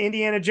 Number 10,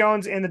 Indiana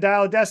Jones and the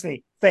Dial of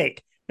Destiny,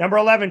 fake. Number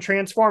 11,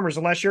 Transformers,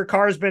 unless your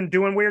car's been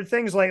doing weird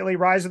things lately,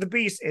 Rise of the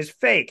Beast is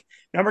fake.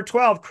 Number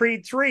 12,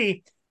 Creed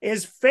 3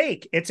 is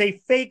fake. It's a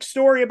fake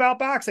story about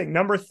boxing.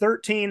 Number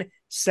 13,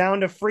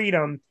 Sound of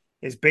Freedom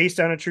is based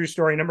on a true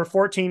story. Number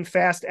 14,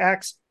 Fast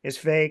X is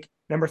fake.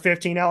 Number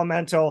 15,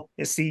 Elemental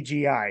is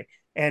CGI,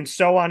 and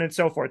so on and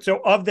so forth.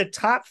 So, of the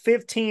top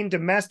 15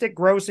 domestic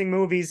grossing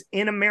movies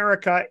in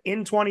America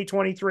in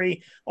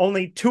 2023,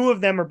 only 2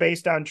 of them are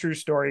based on true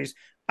stories: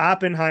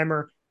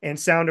 Oppenheimer and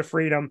Sound of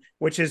Freedom,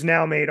 which has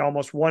now made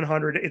almost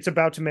 100. It's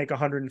about to make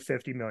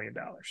 $150 million,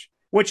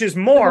 which is It says a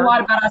more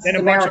lot about us than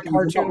as a bunch of Americans and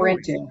what cartoon we're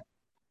movies. into.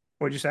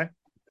 What'd you say?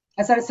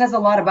 I said it says a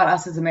lot about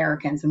us as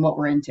Americans and what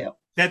we're into.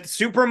 That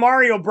Super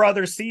Mario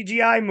Brothers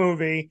CGI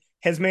movie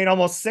has made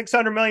almost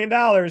 $600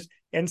 million,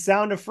 and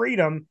Sound of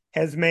Freedom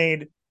has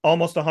made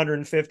almost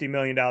 $150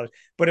 million.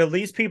 But at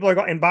least people are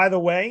going. And by the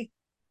way,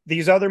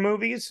 these other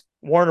movies: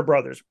 Warner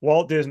Brothers,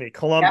 Walt Disney, Yep.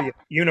 Columbia, Yep.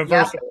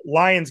 Universal,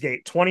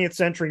 Lionsgate, 20th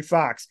Century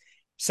Fox,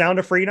 Sound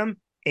of Freedom,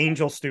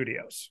 Angel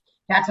Studios.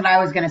 That's what I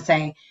was going to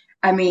say.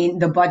 I mean,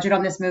 the budget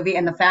on this movie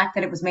and the fact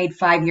that it was made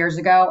 5 years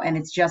ago and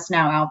it's just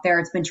now out there,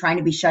 it's been trying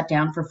to be shut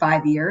down for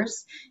 5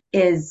 years,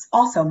 is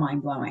also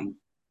mind blowing.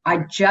 I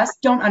Right.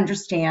 just don't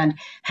understand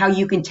how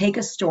you can take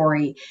a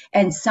story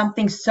and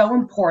something so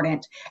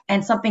important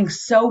and something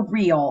so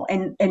real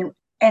and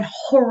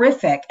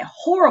horrific,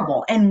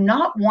 horrible, and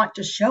not want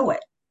to show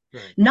it,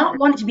 Right. not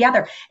want it to be out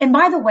there. And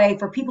by the way,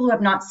 for people who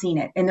have not seen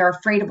it and they're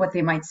afraid of what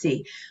they might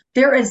see,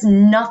 there is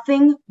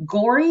nothing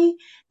gory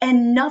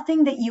and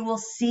nothing that you will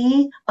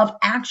see of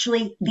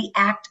actually the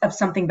act of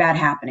something bad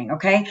happening.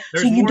 Okay. So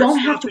There's you more don't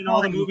have stuff to in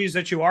all the worry. movies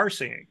that you are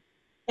seeing.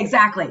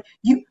 Exactly.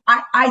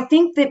 I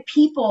think that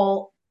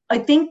people, I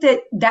think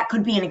that that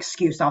could be an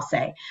excuse. I'll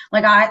say,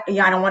 like, I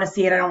don't want to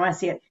see it. I don't want to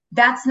see it.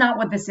 That's not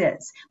what this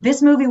is.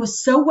 This movie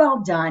was so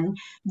well done.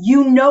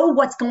 You know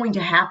what's going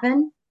to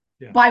happen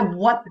Yeah. by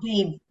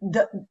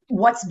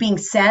what's being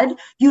said.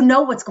 You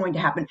know what's going to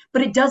happen,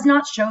 but it does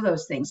not show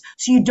those things.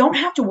 So you don't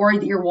have to worry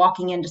that you're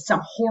walking into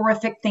some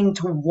horrific thing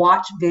to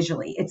watch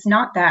visually. It's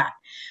not that.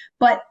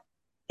 But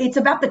it's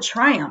about the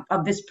triumph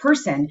of this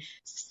person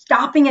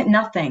stopping at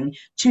nothing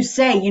to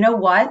say, you know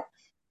what?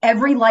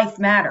 Every life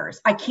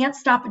matters. I can't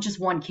stop at just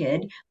one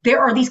kid.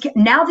 There are these kids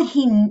now that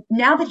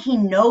he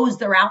knows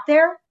they're out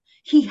there,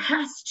 he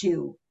has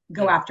to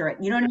go Yeah. after it.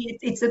 You know what I mean?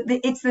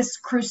 It's this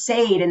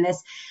crusade and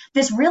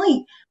this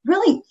really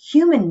really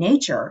human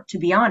nature, to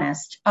be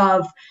honest,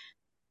 of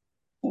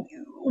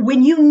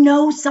when you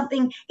know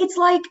something. It's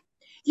like,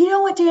 you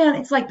know what, Dan?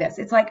 It's like this.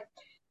 It's like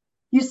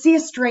you see a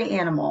stray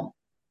animal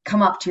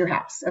come up to your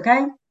house, okay?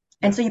 And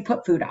Yeah. so you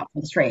put food out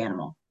for the stray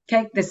animal.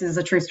 Okay, this is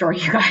a true story,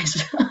 you guys.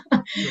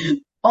 Sure.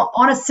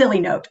 On a silly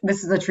note,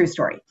 this is a true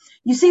story.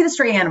 You see the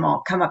stray animal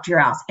come up to your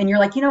house, and you're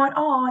like, you know what?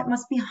 Oh, it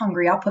must be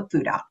hungry. I'll put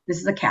food out. This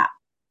is a cat.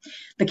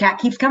 The cat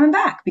keeps coming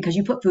back because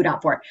you put food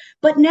out for it.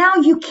 But now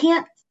you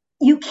can't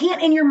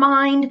in your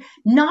mind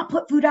not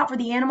put food out for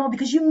the animal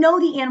because you know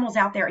the animal's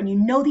out there and you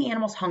know the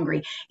animal's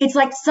hungry. It's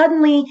like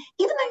suddenly,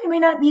 even though you may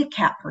not be a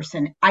cat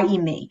person, i.e.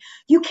 me,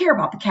 you care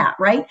about the cat,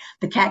 right?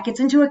 The cat gets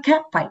into a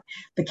cat fight.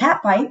 The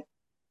cat fight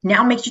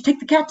now makes you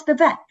take the cat to the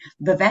vet.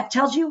 The vet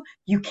tells you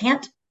you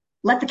can't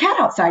let the cat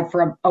outside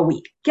for a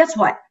week. Guess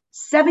what?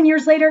 7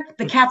 years later,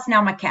 the cat's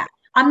now my cat.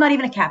 I'm not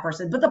even a cat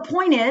person. But the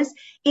point is,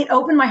 it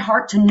opened my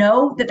heart to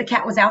know that the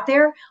cat was out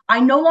there. I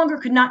no longer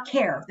could not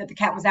care that the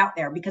cat was out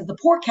there because the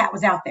poor cat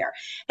was out there.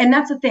 And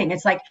that's the thing.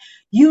 It's like,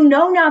 you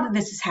know, now that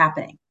this is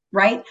happening,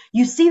 right?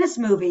 You see this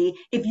movie.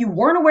 If you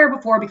weren't aware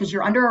before because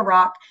you're under a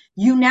rock,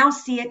 you now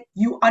see it,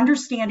 you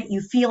understand it,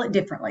 you feel it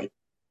differently.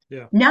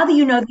 Yeah. Now that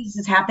you know this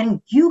is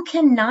happening, you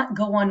cannot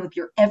go on with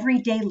your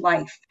everyday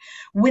life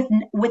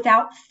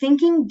without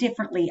thinking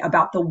differently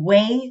about the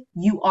way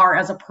you are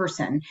as a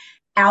person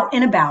out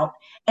and about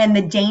and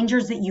the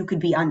dangers that you could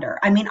be under.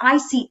 I mean, I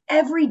see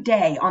every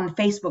day on the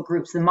Facebook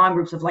groups, the mom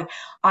groups of like,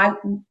 I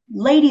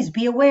ladies,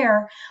 be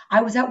aware.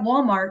 I was at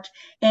Walmart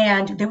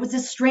and there was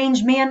this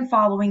strange man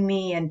following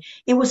me and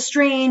it was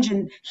strange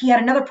and he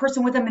had another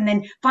person with him. And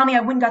then finally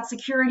I went and got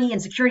security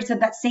and security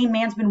said that same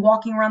man's been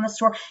walking around the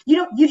store.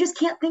 You just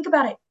can't think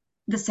about it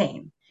the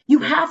same.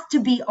 You Yeah. have to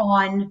be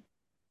on,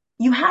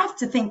 you have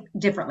to think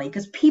differently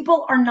because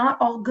people are not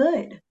all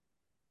good.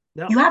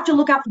 No. You have to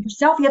look out for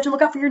yourself. You have to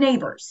look out for your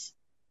neighbors.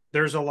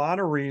 There's a lot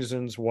of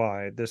reasons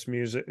why this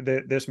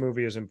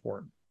movie is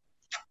important.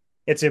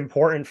 It's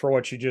important for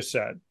what you just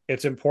said.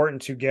 It's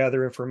important to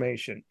gather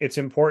information. It's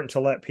important to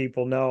let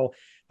people know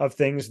of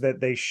things that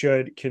they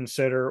should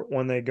consider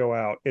when they go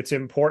out. It's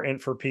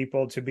important for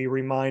people to be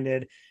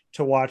reminded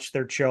to watch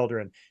their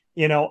children.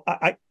 You know,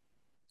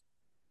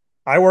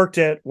 I worked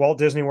at Walt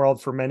Disney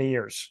World for many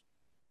years.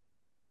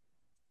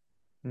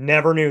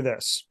 Never knew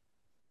this.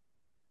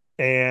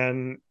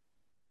 And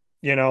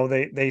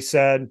they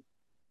said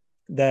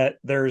that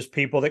there's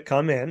people that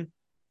come in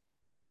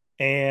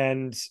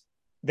and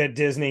that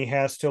Disney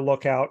has to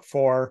look out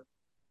for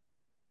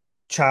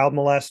child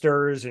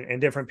molesters and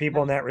different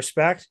people in that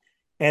respect.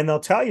 And they'll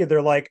tell you,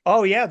 they're like,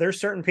 oh, yeah, there's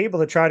certain people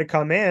that try to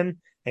come in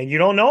and you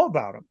don't know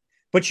about them.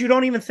 But you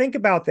don't even think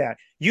about that.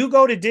 You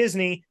go to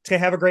Disney to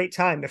have a great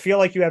time, to feel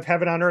like you have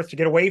heaven on earth, to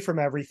get away from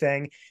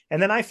everything.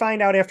 And then I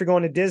find out after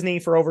going to Disney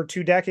for over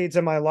 2 decades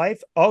of my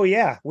life, oh,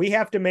 yeah, we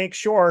have to make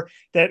sure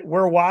that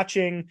we're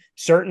watching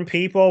certain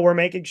people. We're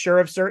making sure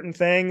of certain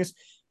things.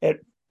 And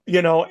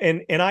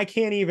I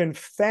can't even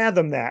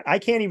fathom that. I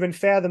can't even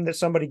fathom that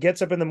somebody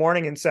gets up in the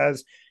morning and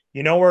says,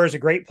 you know where is a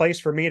great place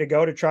for me to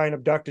go to try and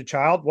abduct a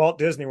child? Walt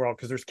Disney World,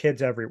 because there's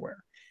kids everywhere.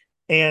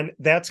 And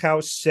that's how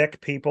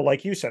sick people,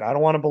 like you said, I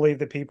don't want to believe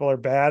that people are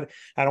bad.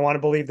 I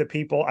don't believe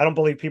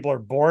people are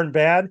born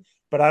bad,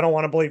 but I don't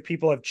want to believe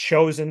people have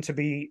chosen to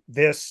be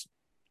this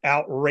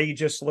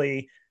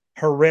outrageously,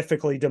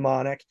 horrifically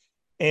demonic.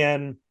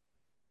 And,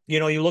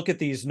 you look at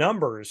these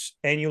numbers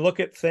and you look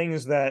at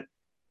things that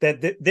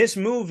this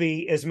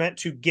movie is meant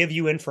to give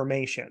you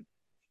information.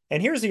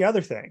 And here's the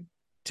other thing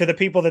to the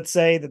people that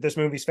say that this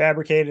movie's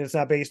fabricated, it's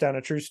not based on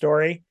a true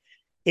story.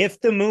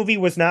 If the movie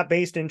was not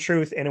based in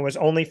truth and it was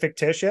only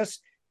fictitious,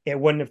 it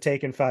wouldn't have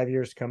taken 5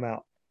 years to come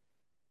out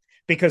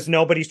because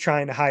nobody's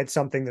trying to hide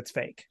something that's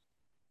fake.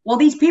 Well,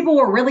 these people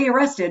were really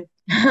arrested.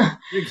 So,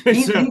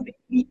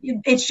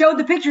 It showed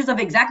the pictures of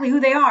exactly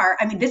who they are.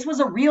 I mean, this was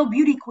a real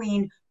beauty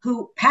queen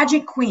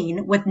pageant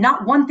queen with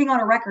not one thing on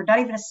a record, not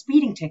even a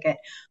speeding ticket,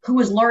 who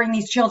was luring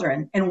these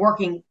children and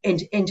working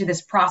into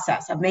this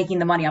process of making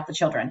the money off the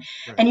children.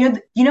 right.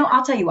 And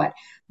I'll tell you what,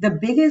 the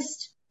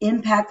biggest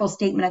impactful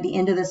statement at the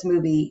end of this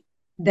movie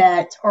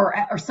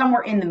or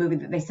somewhere in the movie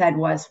that they said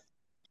was,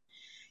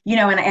 and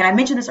I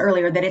mentioned this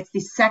earlier, that it's the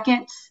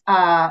second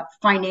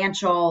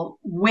financial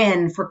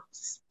win for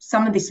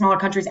some of the smaller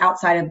countries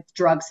outside of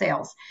drug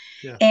sales.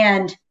 Yeah.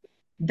 And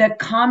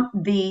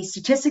the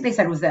statistic they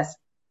said was this: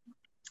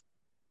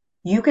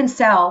 you can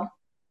sell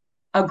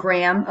a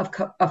gram of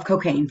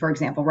cocaine, for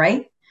example,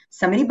 right?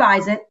 Somebody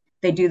buys it,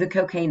 they do the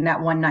cocaine that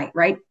one night,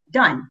 right?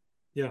 Done.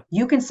 Yeah.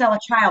 You can sell a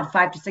child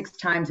 5 to 6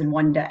 times in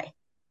one day.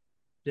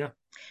 Yeah.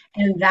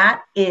 And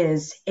that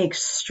is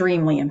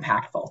extremely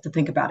impactful to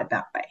think about it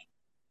that way.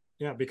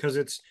 Yeah, because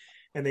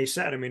and they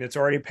said, I mean, it's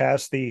already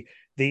past the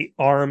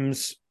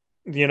arms,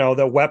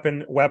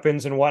 the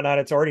weapons and whatnot.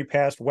 It's already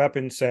past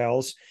weapon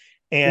sales,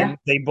 and Yeah.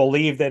 they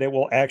believe that it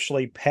will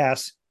actually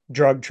pass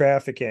drug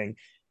trafficking.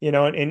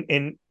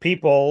 And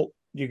people,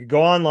 you could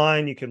go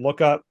online, you can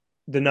look up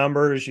the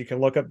numbers, you can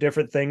look up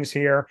different things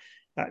here.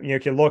 You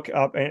can look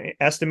up an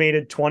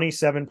estimated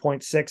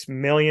 27.6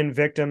 million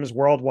victims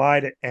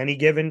worldwide at any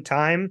given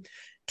time.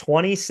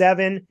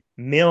 27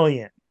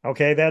 million.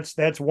 Okay,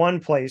 that's one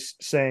place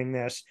saying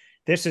this.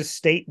 This is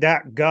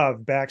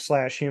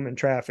state.gov / human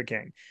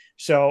trafficking.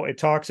 So it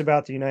talks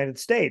about the United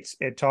States.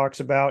 It talks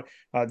about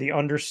the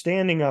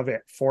understanding of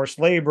it, forced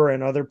labor,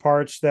 and other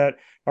parts that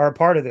are a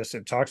part of this.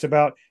 It talks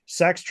about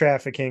sex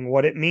trafficking,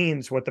 what it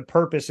means, what the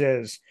purpose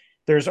is.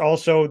 There's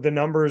also the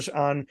numbers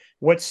on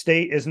what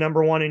state is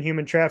number one in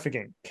human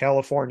trafficking,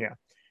 California.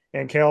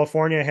 And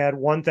California had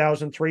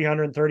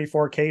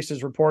 1,334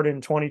 cases reported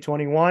in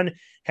 2021,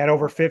 had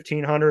over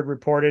 1,500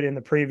 reported in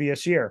the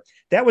previous year.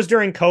 That was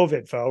during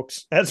COVID,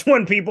 folks. That's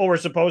when people were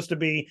supposed to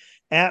be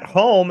at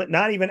home,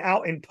 not even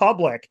out in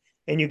public,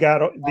 and you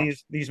got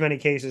these many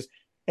cases.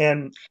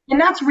 And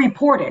that's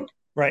reported.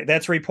 Right,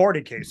 that's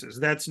reported cases.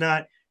 That's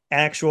not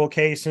actual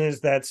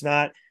cases. That's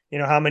not,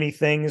 how many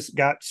things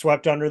got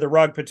swept under the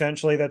rug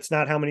potentially. That's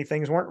not how many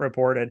things weren't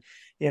reported.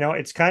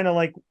 It's kind of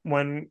like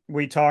when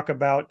we talk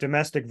about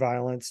domestic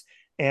violence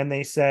and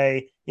they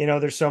say,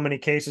 there's so many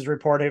cases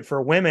reported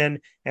for women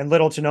and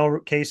little to no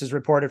cases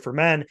reported for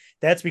men.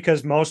 That's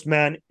because most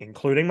men,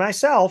 including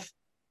myself,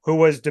 who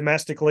was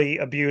domestically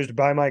abused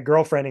by my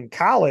girlfriend in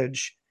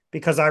college,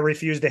 because I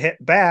refused to hit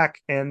back.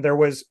 And there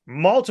was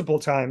multiple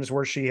times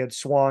where she had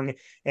swung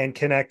and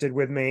connected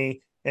with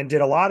me and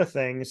did a lot of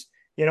things.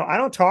 I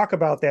don't talk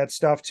about that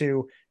stuff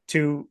to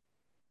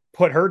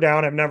put her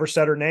down. I've never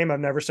said her name. I've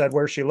never said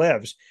where she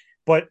lives.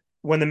 But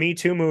when the Me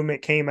Too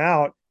movement came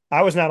out,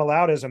 I was not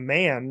allowed as a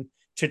man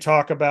to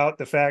talk about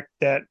the fact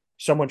that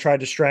someone tried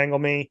to strangle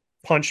me,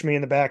 punch me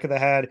in the back of the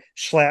head,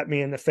 slap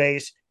me in the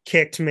face,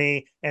 kicked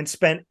me, and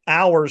spent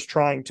hours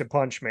trying to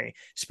punch me,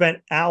 spent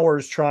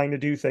hours trying to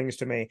do things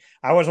to me.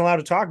 I wasn't allowed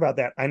to talk about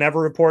that. I never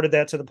reported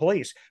that to the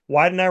police.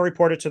 Why didn't I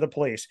report it to the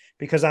police?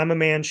 Because I'm a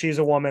man, she's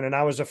a woman, and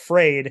I was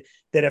afraid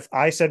that if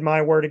I said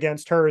my word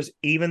against hers,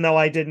 even though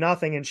I did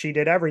nothing and she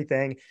did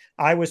everything,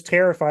 I was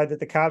terrified that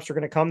the cops were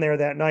going to come there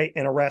that night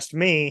and arrest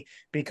me Yeah.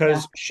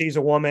 because she's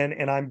a woman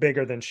and I'm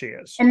bigger than she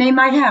is. And they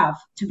might have,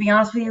 to be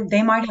honest with you,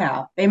 they might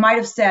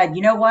have said,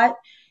 you know what?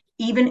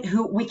 Even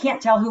who we can't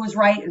tell who was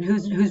right and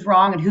who's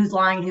wrong and who's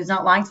lying and who's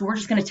not lying. So we're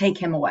just going to take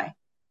him away.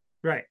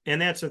 Right.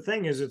 And that's the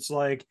thing is it's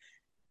like,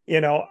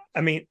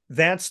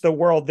 that's the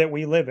world that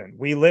we live in.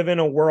 We live in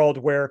a world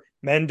where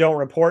men don't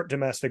report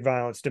domestic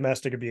violence,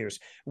 domestic abuse.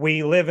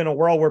 We live in a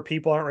world where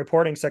people aren't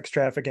reporting sex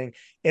trafficking.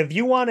 If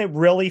you want to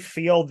really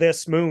feel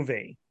this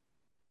movie,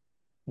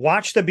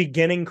 watch the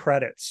beginning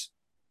credits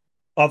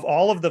of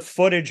all of the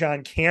footage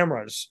on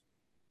cameras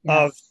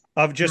of Yes.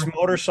 of just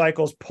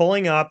motorcycles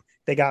pulling up.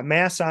 They got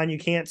masks on, you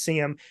can't see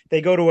them.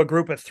 They go to a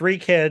group of 3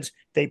 kids,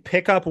 they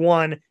pick up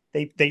one,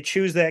 they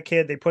choose that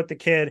kid, they put the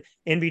kid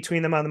in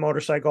between them on the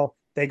motorcycle,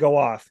 they go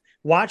off.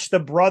 Watch the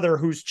brother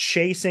who's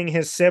chasing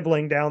his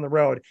sibling down the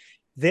road.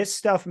 This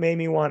stuff made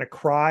me want to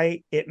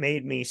cry. It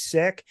made me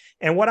sick.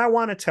 And what I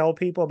want to tell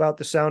people about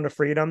the Sound of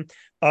Freedom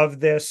of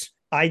this,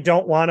 I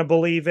don't want to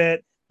believe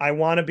it. I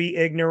want to be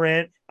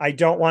ignorant. I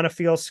don't want to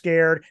feel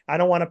scared. I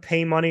don't want to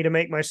pay money to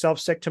make myself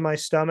sick to my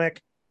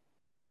stomach.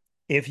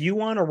 If you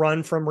want to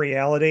run from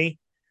reality,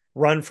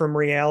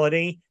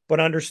 but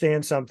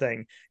understand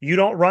something. You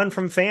don't run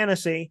from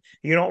fantasy.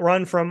 You don't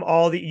run from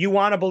you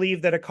want to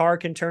believe that a car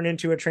can turn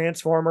into a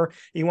transformer.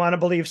 You want to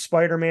believe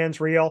Spider-Man's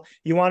real.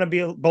 You want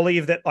to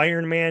believe that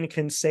Iron Man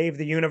can save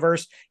the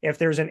universe if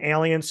there's an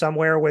alien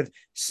somewhere with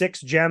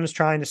 6 gems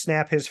trying to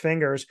snap his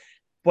fingers.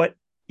 But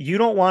you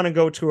don't want to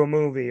go to a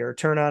movie or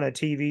turn on a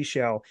TV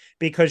show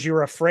because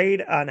you're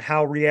afraid on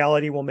how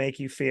reality will make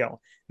you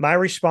feel. My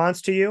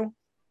response to you,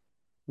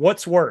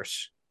 what's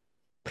worse?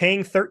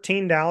 Paying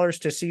 $13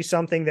 to see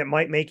something that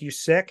might make you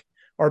sick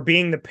or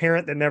being the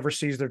parent that never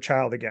sees their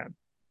child again?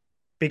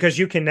 Because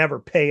you can never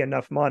pay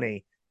enough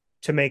money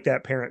to make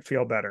that parent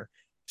feel better.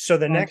 So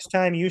the next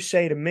time you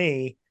say to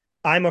me,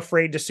 I'm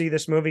afraid to see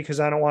this movie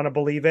because I don't want to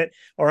believe it,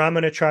 or I'm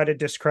going to try to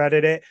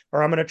discredit it,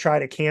 or I'm going to try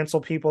to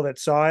cancel people that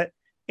saw it,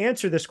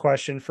 answer this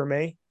question for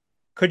me.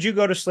 Could you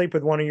go to sleep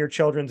with one of your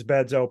children's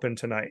beds open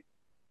tonight?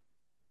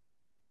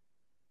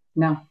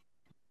 No.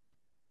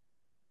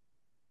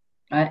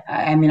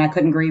 I mean, I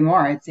couldn't agree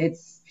more. I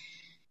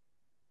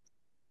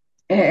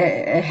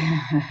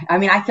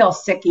mean, I feel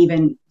sick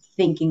even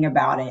thinking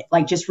about it,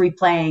 like just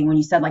replaying when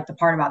you said like the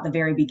part about the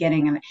very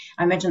beginning. And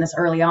I mentioned this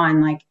early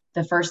on, like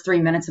the first 3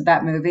 minutes of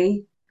that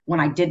movie when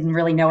I didn't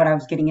really know what I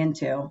was getting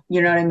into.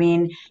 You know what I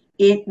mean?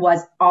 It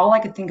was all I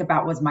could think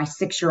about was my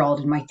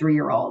 6-year-old and my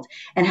 3-year-old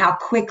and how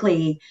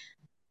quickly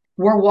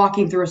we're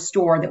walking through a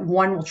store that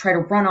one will try to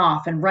run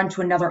off and run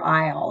to another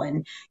aisle.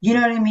 And you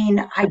know what I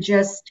mean?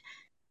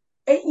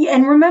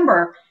 And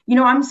remember,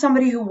 I'm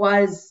somebody who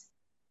was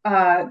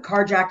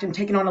carjacked and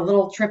taken on a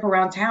little trip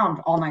around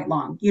town all night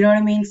long. You know what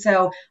I mean?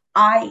 So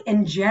I,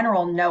 in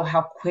general, know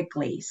how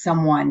quickly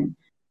someone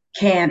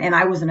can, and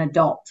I was an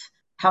adult,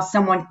 how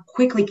someone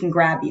quickly can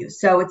grab you.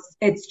 So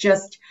it's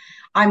just,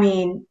 I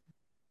mean,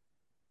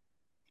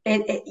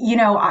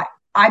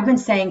 I've been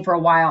saying for a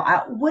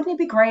while, wouldn't it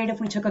be great if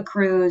we took a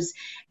cruise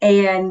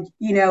and,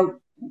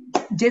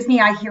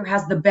 Disney, I hear,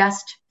 has the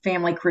best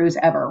family cruise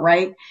ever,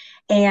 right?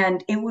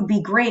 And it would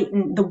be great.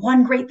 And the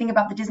one great thing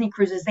about the Disney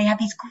cruises, they have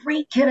these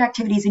great kid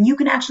activities, and you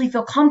can actually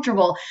feel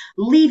comfortable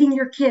leaving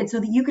your kids so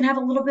that you can have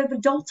a little bit of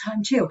adult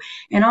time too.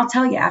 And I'll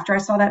tell you, after I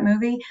saw that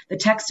movie, the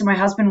text to my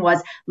husband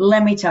was,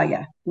 let me tell you,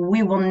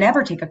 we will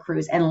never take a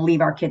cruise and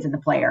leave our kids in the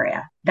play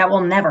area. That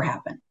will never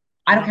happen.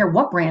 I don't No, care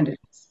what brand it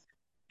is.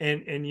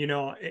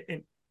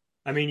 and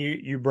I mean,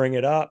 you bring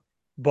it up,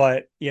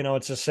 but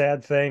it's a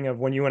sad thing of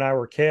when you and I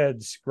were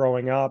kids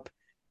growing up,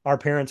 our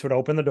parents would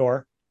open the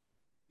door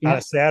on a Yeah.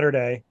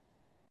 Saturday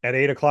at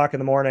 8 o'clock in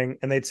the morning,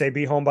 and they'd say,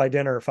 "Be home by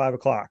dinner at 5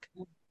 o'clock."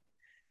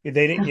 They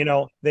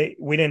didn't,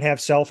 we didn't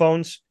have cell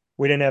phones,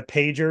 we didn't have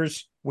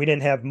pagers, we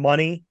didn't have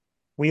money.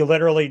 We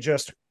literally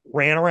just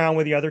ran around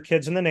with the other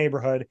kids in the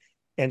neighborhood,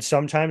 and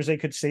sometimes they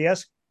could see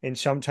us, and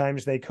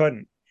sometimes they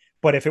couldn't.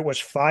 But if it was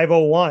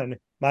 5:01,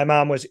 my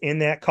mom was in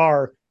that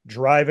car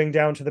driving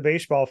down to the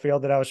baseball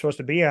field that I was supposed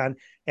to be on,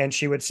 and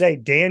she would say,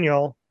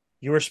 "Daniel,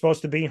 you were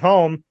supposed to be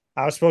home.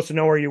 I was supposed to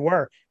know where you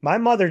were." My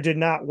mother did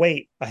not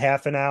wait a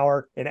half an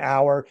hour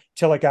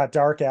till it got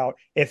dark out.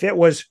 If it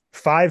was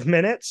 5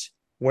 minutes,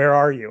 where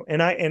are you?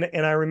 And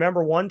I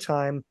remember one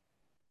time,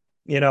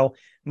 you know,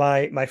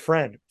 my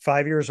friend,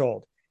 5 years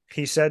old,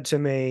 he said to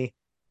me,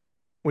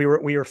 we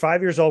were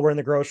 5 years old, we're in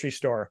the grocery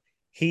store.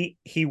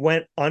 He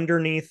went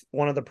underneath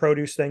one of the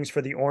produce things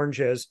for the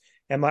oranges,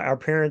 and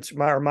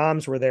our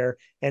moms were there,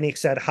 and he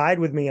said, "Hide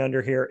with me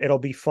under here, it'll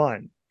be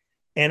fun."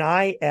 And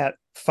I, at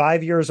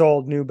 5 years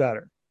old, knew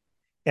better.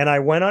 And I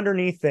went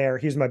underneath there.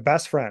 He's my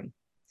best friend.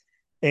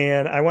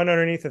 And I went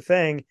underneath the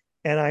thing,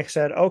 and I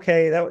said,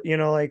 "Okay, that,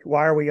 like,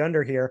 why are we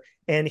under here?"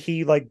 And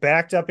he like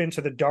backed up into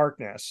the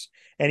darkness,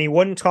 and he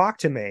wouldn't talk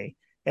to me.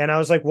 And I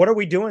was like, "What are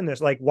we doing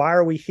this? Like, why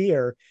are we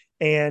here?"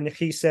 And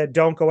he said,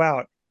 "Don't go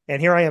out."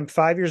 And here I am,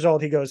 5 years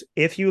old. He goes,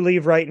 "If you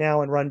leave right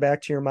now and run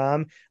back to your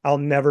mom, I'll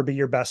never be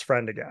your best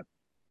friend again."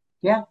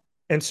 Yeah.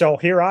 And so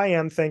here I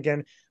am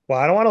thinking, well,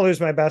 I don't want to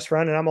lose my best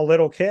friend, and I'm a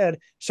little kid.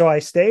 So I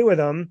stay with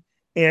him.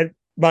 And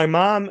my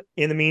mom,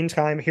 in the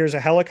meantime, hears a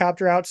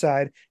helicopter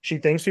outside. She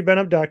thinks we've been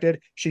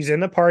abducted. She's in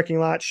the parking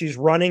lot. She's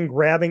running,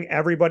 grabbing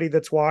everybody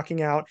that's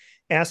walking out,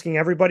 asking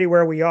everybody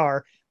where we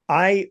are.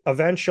 I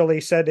eventually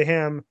said to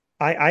him,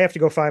 I have to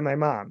go find my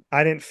mom.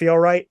 I didn't feel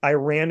right. I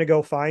ran to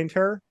go find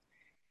her.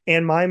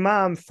 And my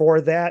mom,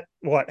 for that,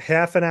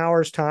 half an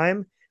hour's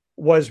time,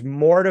 was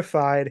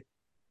mortified,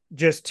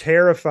 just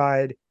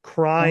terrified, Yeah.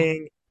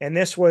 crying. And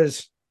this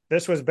was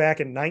back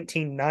in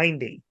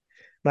 1990.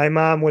 My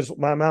mom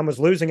was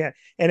losing it.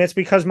 And it's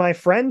because my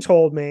friend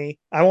told me,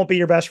 "I won't be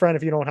your best friend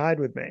if you don't hide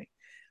with me."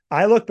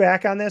 I look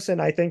back on this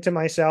and I think to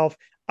myself,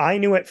 I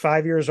knew at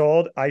 5 years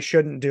old I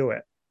shouldn't do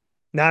it.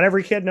 Not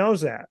every kid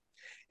knows that.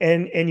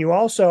 And you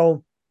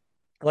also,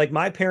 like,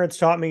 my parents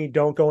taught me,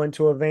 don't go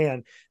into a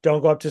van,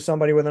 don't go up to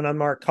somebody with an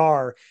unmarked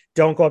car,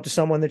 don't go up to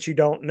someone that you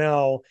don't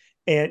know,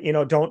 and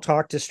don't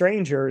talk to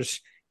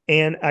strangers.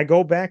 And I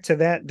go back to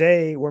that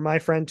day where my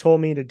friend told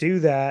me to do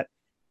that,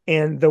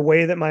 and the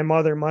way that my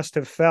mother must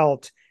have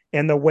felt,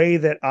 and the way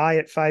that I,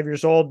 at 5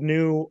 years old,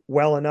 knew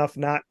well enough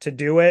not to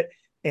do it.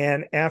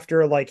 And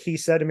after, like, he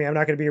said to me, "I'm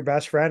not going to be your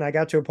best friend," I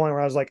got to a point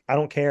where I was like, "I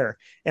don't care."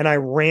 And I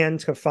ran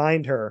to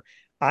find her.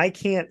 I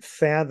can't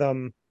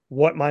fathom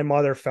what my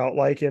mother felt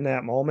like in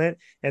that moment.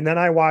 And then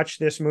I watched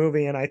this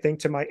movie, and I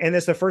think and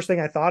it's the first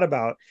thing I thought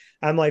about.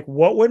 I'm like,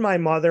 what would my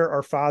mother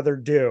or father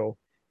do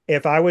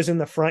if I was in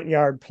the front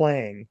yard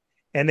playing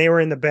and they were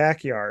in the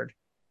backyard,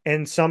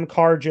 and some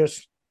car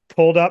just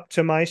pulled up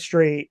to my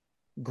street,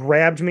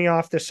 grabbed me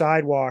off the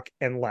sidewalk,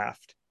 and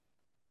left?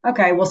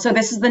 Okay, well, so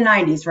this is the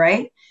 90s,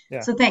 right? Yeah.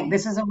 So think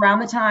this is around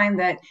the time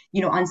that,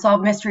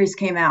 Unsolved Mysteries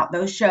came out.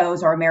 Those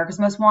shows are America's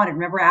Most Wanted.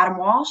 Remember Adam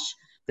Walsh?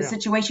 The Yeah.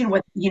 situation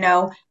with,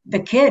 the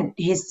kid,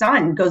 his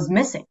son goes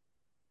missing.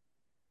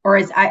 Or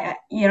is I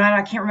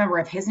can't remember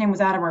if his name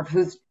was Adam or if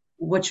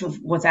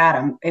was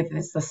Adam, if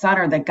it's the son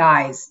or the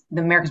guy's,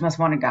 the America's Most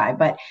Wanted guy.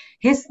 But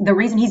the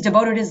reason he's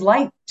devoted his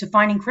life to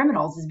finding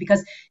criminals is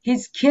because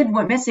his kid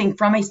went missing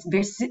from a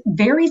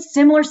very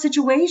similar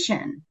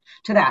situation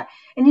to that.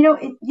 And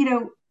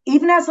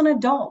even as an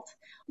adult,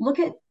 look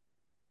at,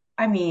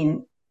 I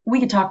mean, we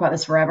could talk about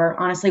this forever.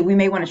 Honestly, we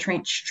may want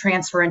to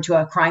transfer into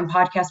a crime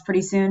podcast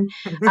pretty soon,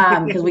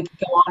 because we could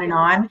go on and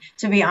on,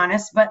 to be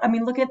honest. But I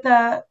mean, look at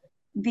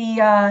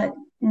the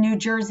New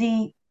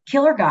Jersey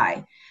killer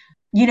guy.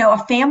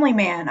 A family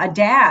man, a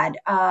dad,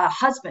 a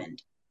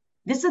husband.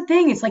 This is the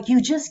thing. It's like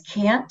you just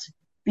can't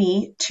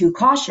be too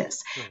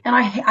cautious. Right. And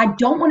I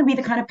don't want to be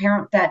the kind of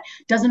parent that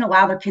doesn't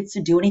allow their kids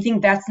to do anything.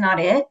 That's not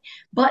it.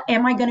 But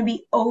am I going to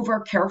be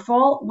over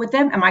careful with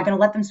them? Am I going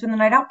to let them spend the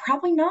night out?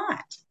 Probably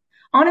not.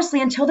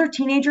 Honestly, until they're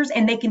teenagers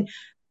and they can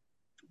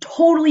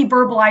totally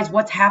verbalize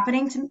what's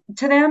happening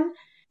to them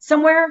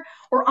somewhere,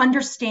 or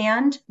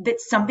understand that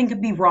something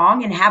could be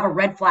wrong and have a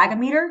red flag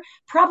meter,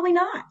 probably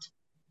not.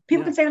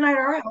 People Yeah. can stay the night at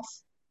our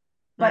house,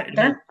 but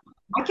Right.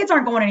 my kids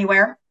aren't going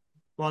anywhere.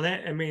 Well,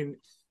 I mean,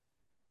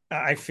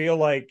 I feel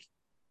like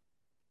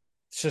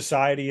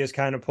society has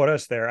kind of put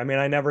us there. I mean,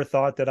 I never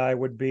thought that I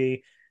would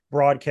be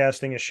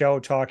broadcasting a show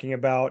talking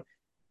about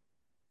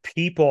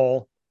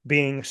people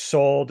being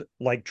sold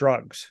like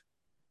drugs.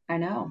 I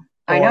know.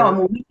 I know. I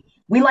Or mean,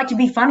 we like to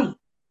be funny.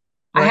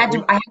 right, I had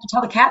to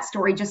tell the cat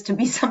story just to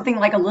be something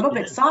like a little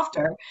bit yeah,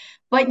 softer.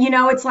 But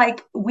it's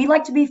like we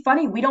like to be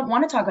funny. We don't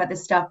want to talk about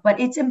this stuff, but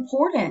it's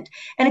important.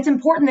 And it's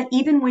important that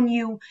even when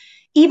you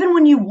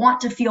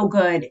want to feel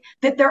good,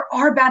 that there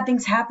are bad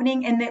things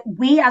happening and that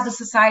we as a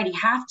society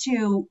have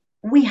to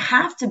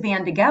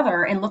band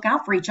together and look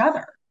out for each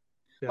other.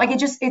 yeah. Like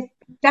it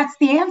that's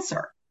the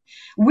answer.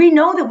 We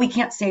know that we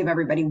can't save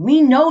everybody.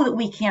 We know that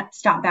we can't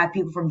stop bad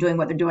people from doing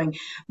what they're doing.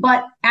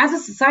 But as a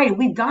society,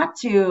 we've got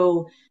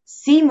to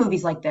see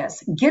movies like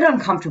this, get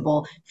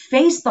uncomfortable,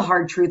 face the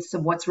hard truths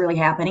of what's really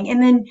happening,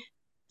 and then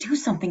do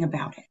something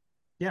about it.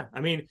 Yeah.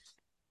 I mean,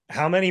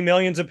 how many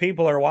millions of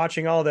people are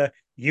watching all the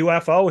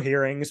UFO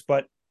hearings,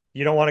 but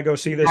you don't want to go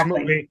see this Exactly.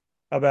 movie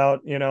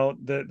about,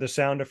 the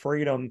sound of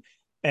freedom.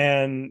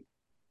 And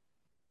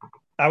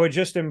I would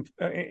just, going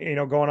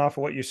off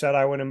of what you said,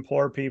 I would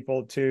implore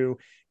people to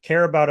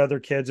care about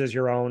other kids as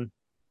your own,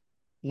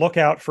 look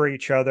out for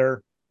each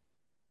other.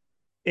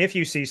 If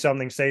you see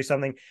something, say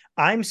something.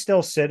 I'm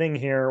still sitting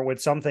here with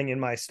something in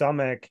my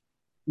stomach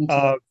Me too.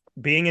 of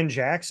being in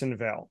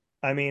Jacksonville.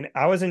 I mean,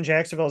 I was in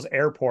Jacksonville's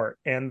airport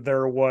and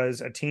there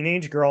was a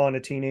teenage girl and a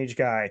teenage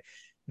guy.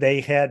 They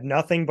had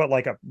nothing but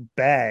like a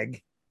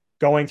bag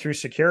going through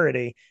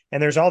security.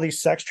 And there's all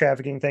these sex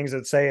trafficking things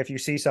that say if you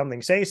see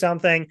something, say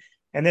something,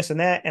 and this and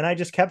that. And I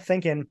just kept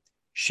thinking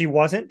she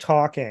wasn't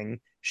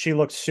talking. She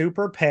looked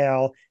super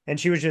pale and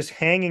she was just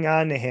hanging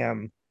on to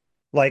him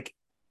like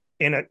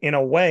in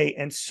a way,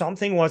 and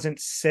something wasn't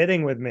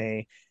sitting with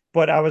me.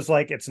 But I was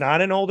like, it's not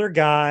an older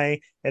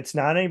guy, it's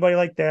not anybody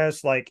like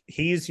this, like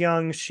he's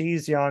young,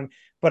 she's young.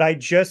 But I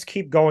just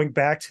keep going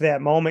back to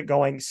that moment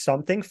going,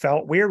 something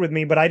felt weird with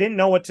me, but I didn't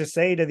know what to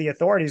say to the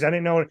authorities. I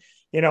didn't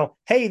know,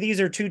 hey, these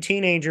are two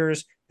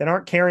teenagers that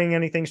aren't carrying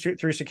anything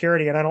through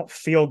security and I don't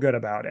feel good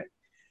about it.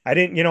 I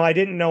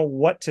didn't know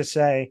what to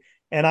say.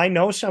 And I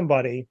know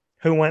somebody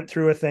who went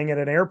through a thing at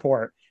an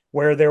airport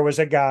where there was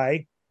a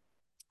guy,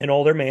 an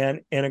older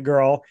man, and a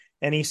girl,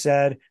 and he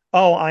said,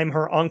 oh, I'm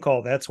her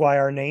uncle, that's why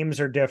our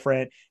names are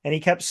different. And he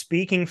kept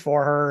speaking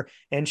for her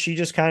and she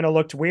just kind of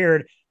looked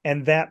weird.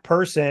 And that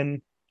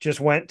person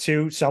just went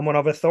to someone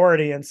of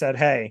authority and said,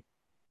 hey,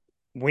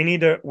 we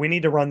need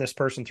to run this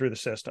person through the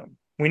system,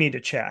 we need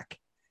to check.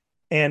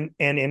 And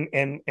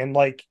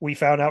like we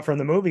found out from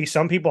the movie,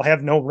 some people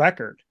have no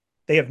record.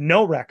 They have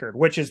no record,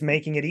 which is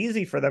making it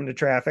easy for them to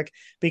traffic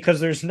because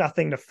there's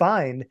nothing to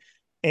find.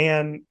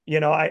 And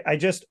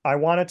I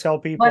want to tell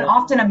But people,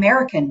 often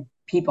American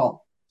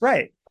people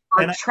right.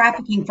 are And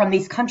trafficking from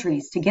these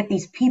countries to get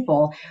these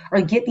people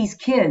or get these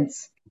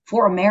kids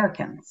for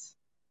Americans.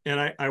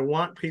 I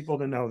want people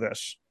to know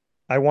this.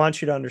 I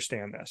want you to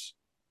understand this.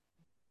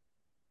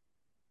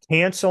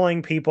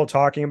 Canceling people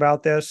talking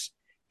about this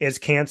is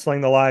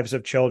canceling the lives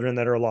of children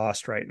that are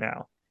lost right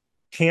now.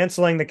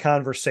 Canceling the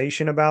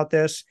conversation about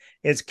this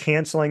is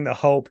canceling the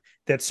hope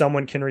that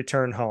someone can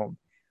return home.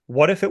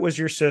 What if it was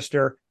your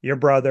sister, your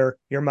brother,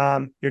 your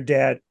mom, your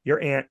dad,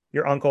 your aunt,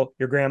 your uncle,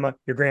 your grandma,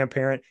 your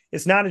grandparent?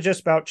 It's not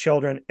just about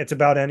children, it's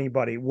about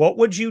anybody. What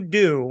would you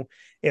do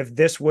if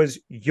this was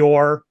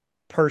your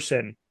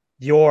person,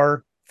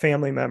 your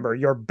family member,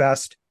 your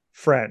best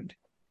friend?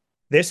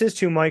 This is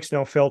Two Mics,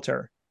 No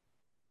Filter.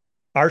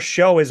 Our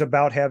show is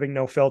about having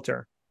no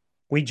filter.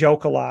 We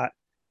joke a lot.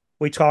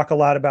 We talk a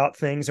lot about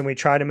things and we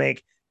try to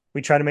make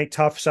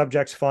tough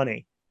subjects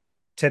funny.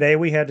 Today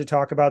we had to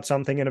talk about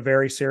something in a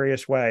very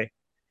serious way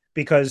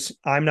because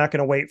I'm not going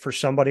to wait for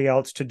somebody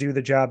else to do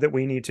the job that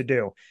we need to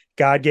do.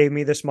 God gave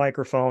me this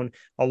microphone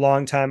a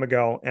long time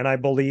ago, and I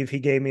believe he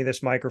gave me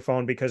this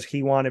microphone because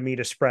he wanted me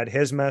to spread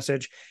his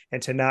message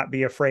and to not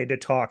be afraid to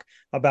talk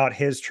about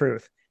his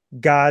truth.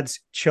 God's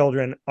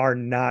children are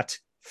not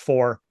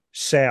for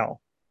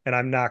sale, and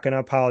I'm not going to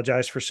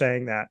apologize for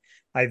saying that.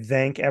 I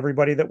thank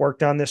everybody that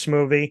worked on this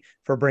movie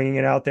for bringing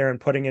it out there and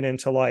putting it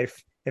into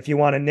life. If you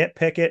want to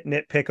nitpick it,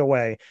 nitpick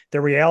away. The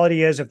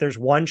reality is, if there's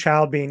one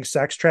child being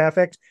sex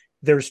trafficked,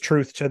 there's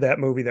truth to that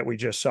movie that we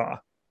just saw.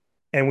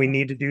 And we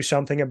need to do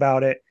something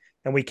about it.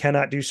 And we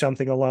cannot do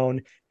something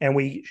alone. And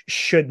we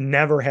should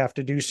never have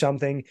to do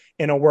something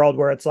in a world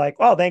where it's like,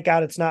 oh, thank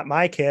God it's not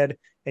my kid.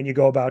 And you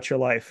go about your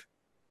life.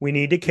 We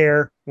need to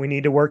care. We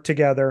need to work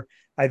together.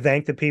 I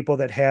thank the people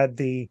that had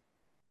the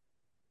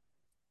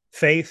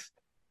faith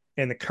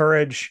and the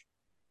courage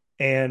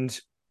and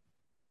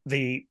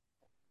the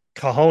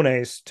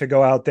cojones to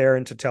go out there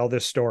and to tell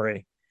this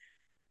story.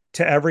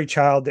 To every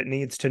child that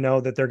needs to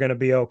know that they're going to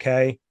be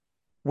okay,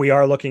 we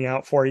are looking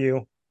out for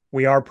you.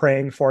 We are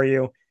praying for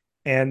you.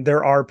 And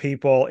there are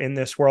people in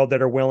this world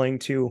that are willing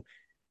to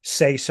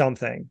say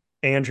something.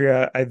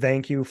 Andrea, I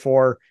thank you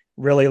for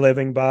really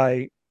living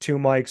by Two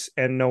Mics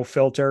and No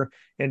Filter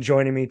and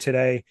joining me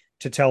today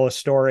to tell a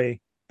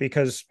story,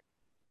 because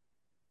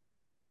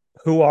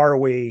who are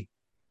we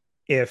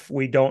if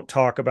we don't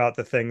talk about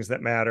the things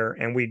that matter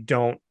and we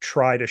don't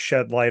try to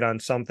shed light on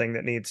something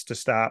that needs to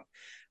stop?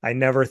 I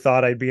never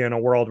thought I'd be in a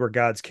world where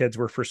God's kids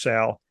were for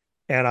sale.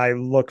 And I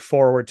look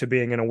forward to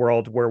being in a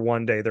world where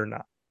one day they're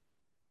not.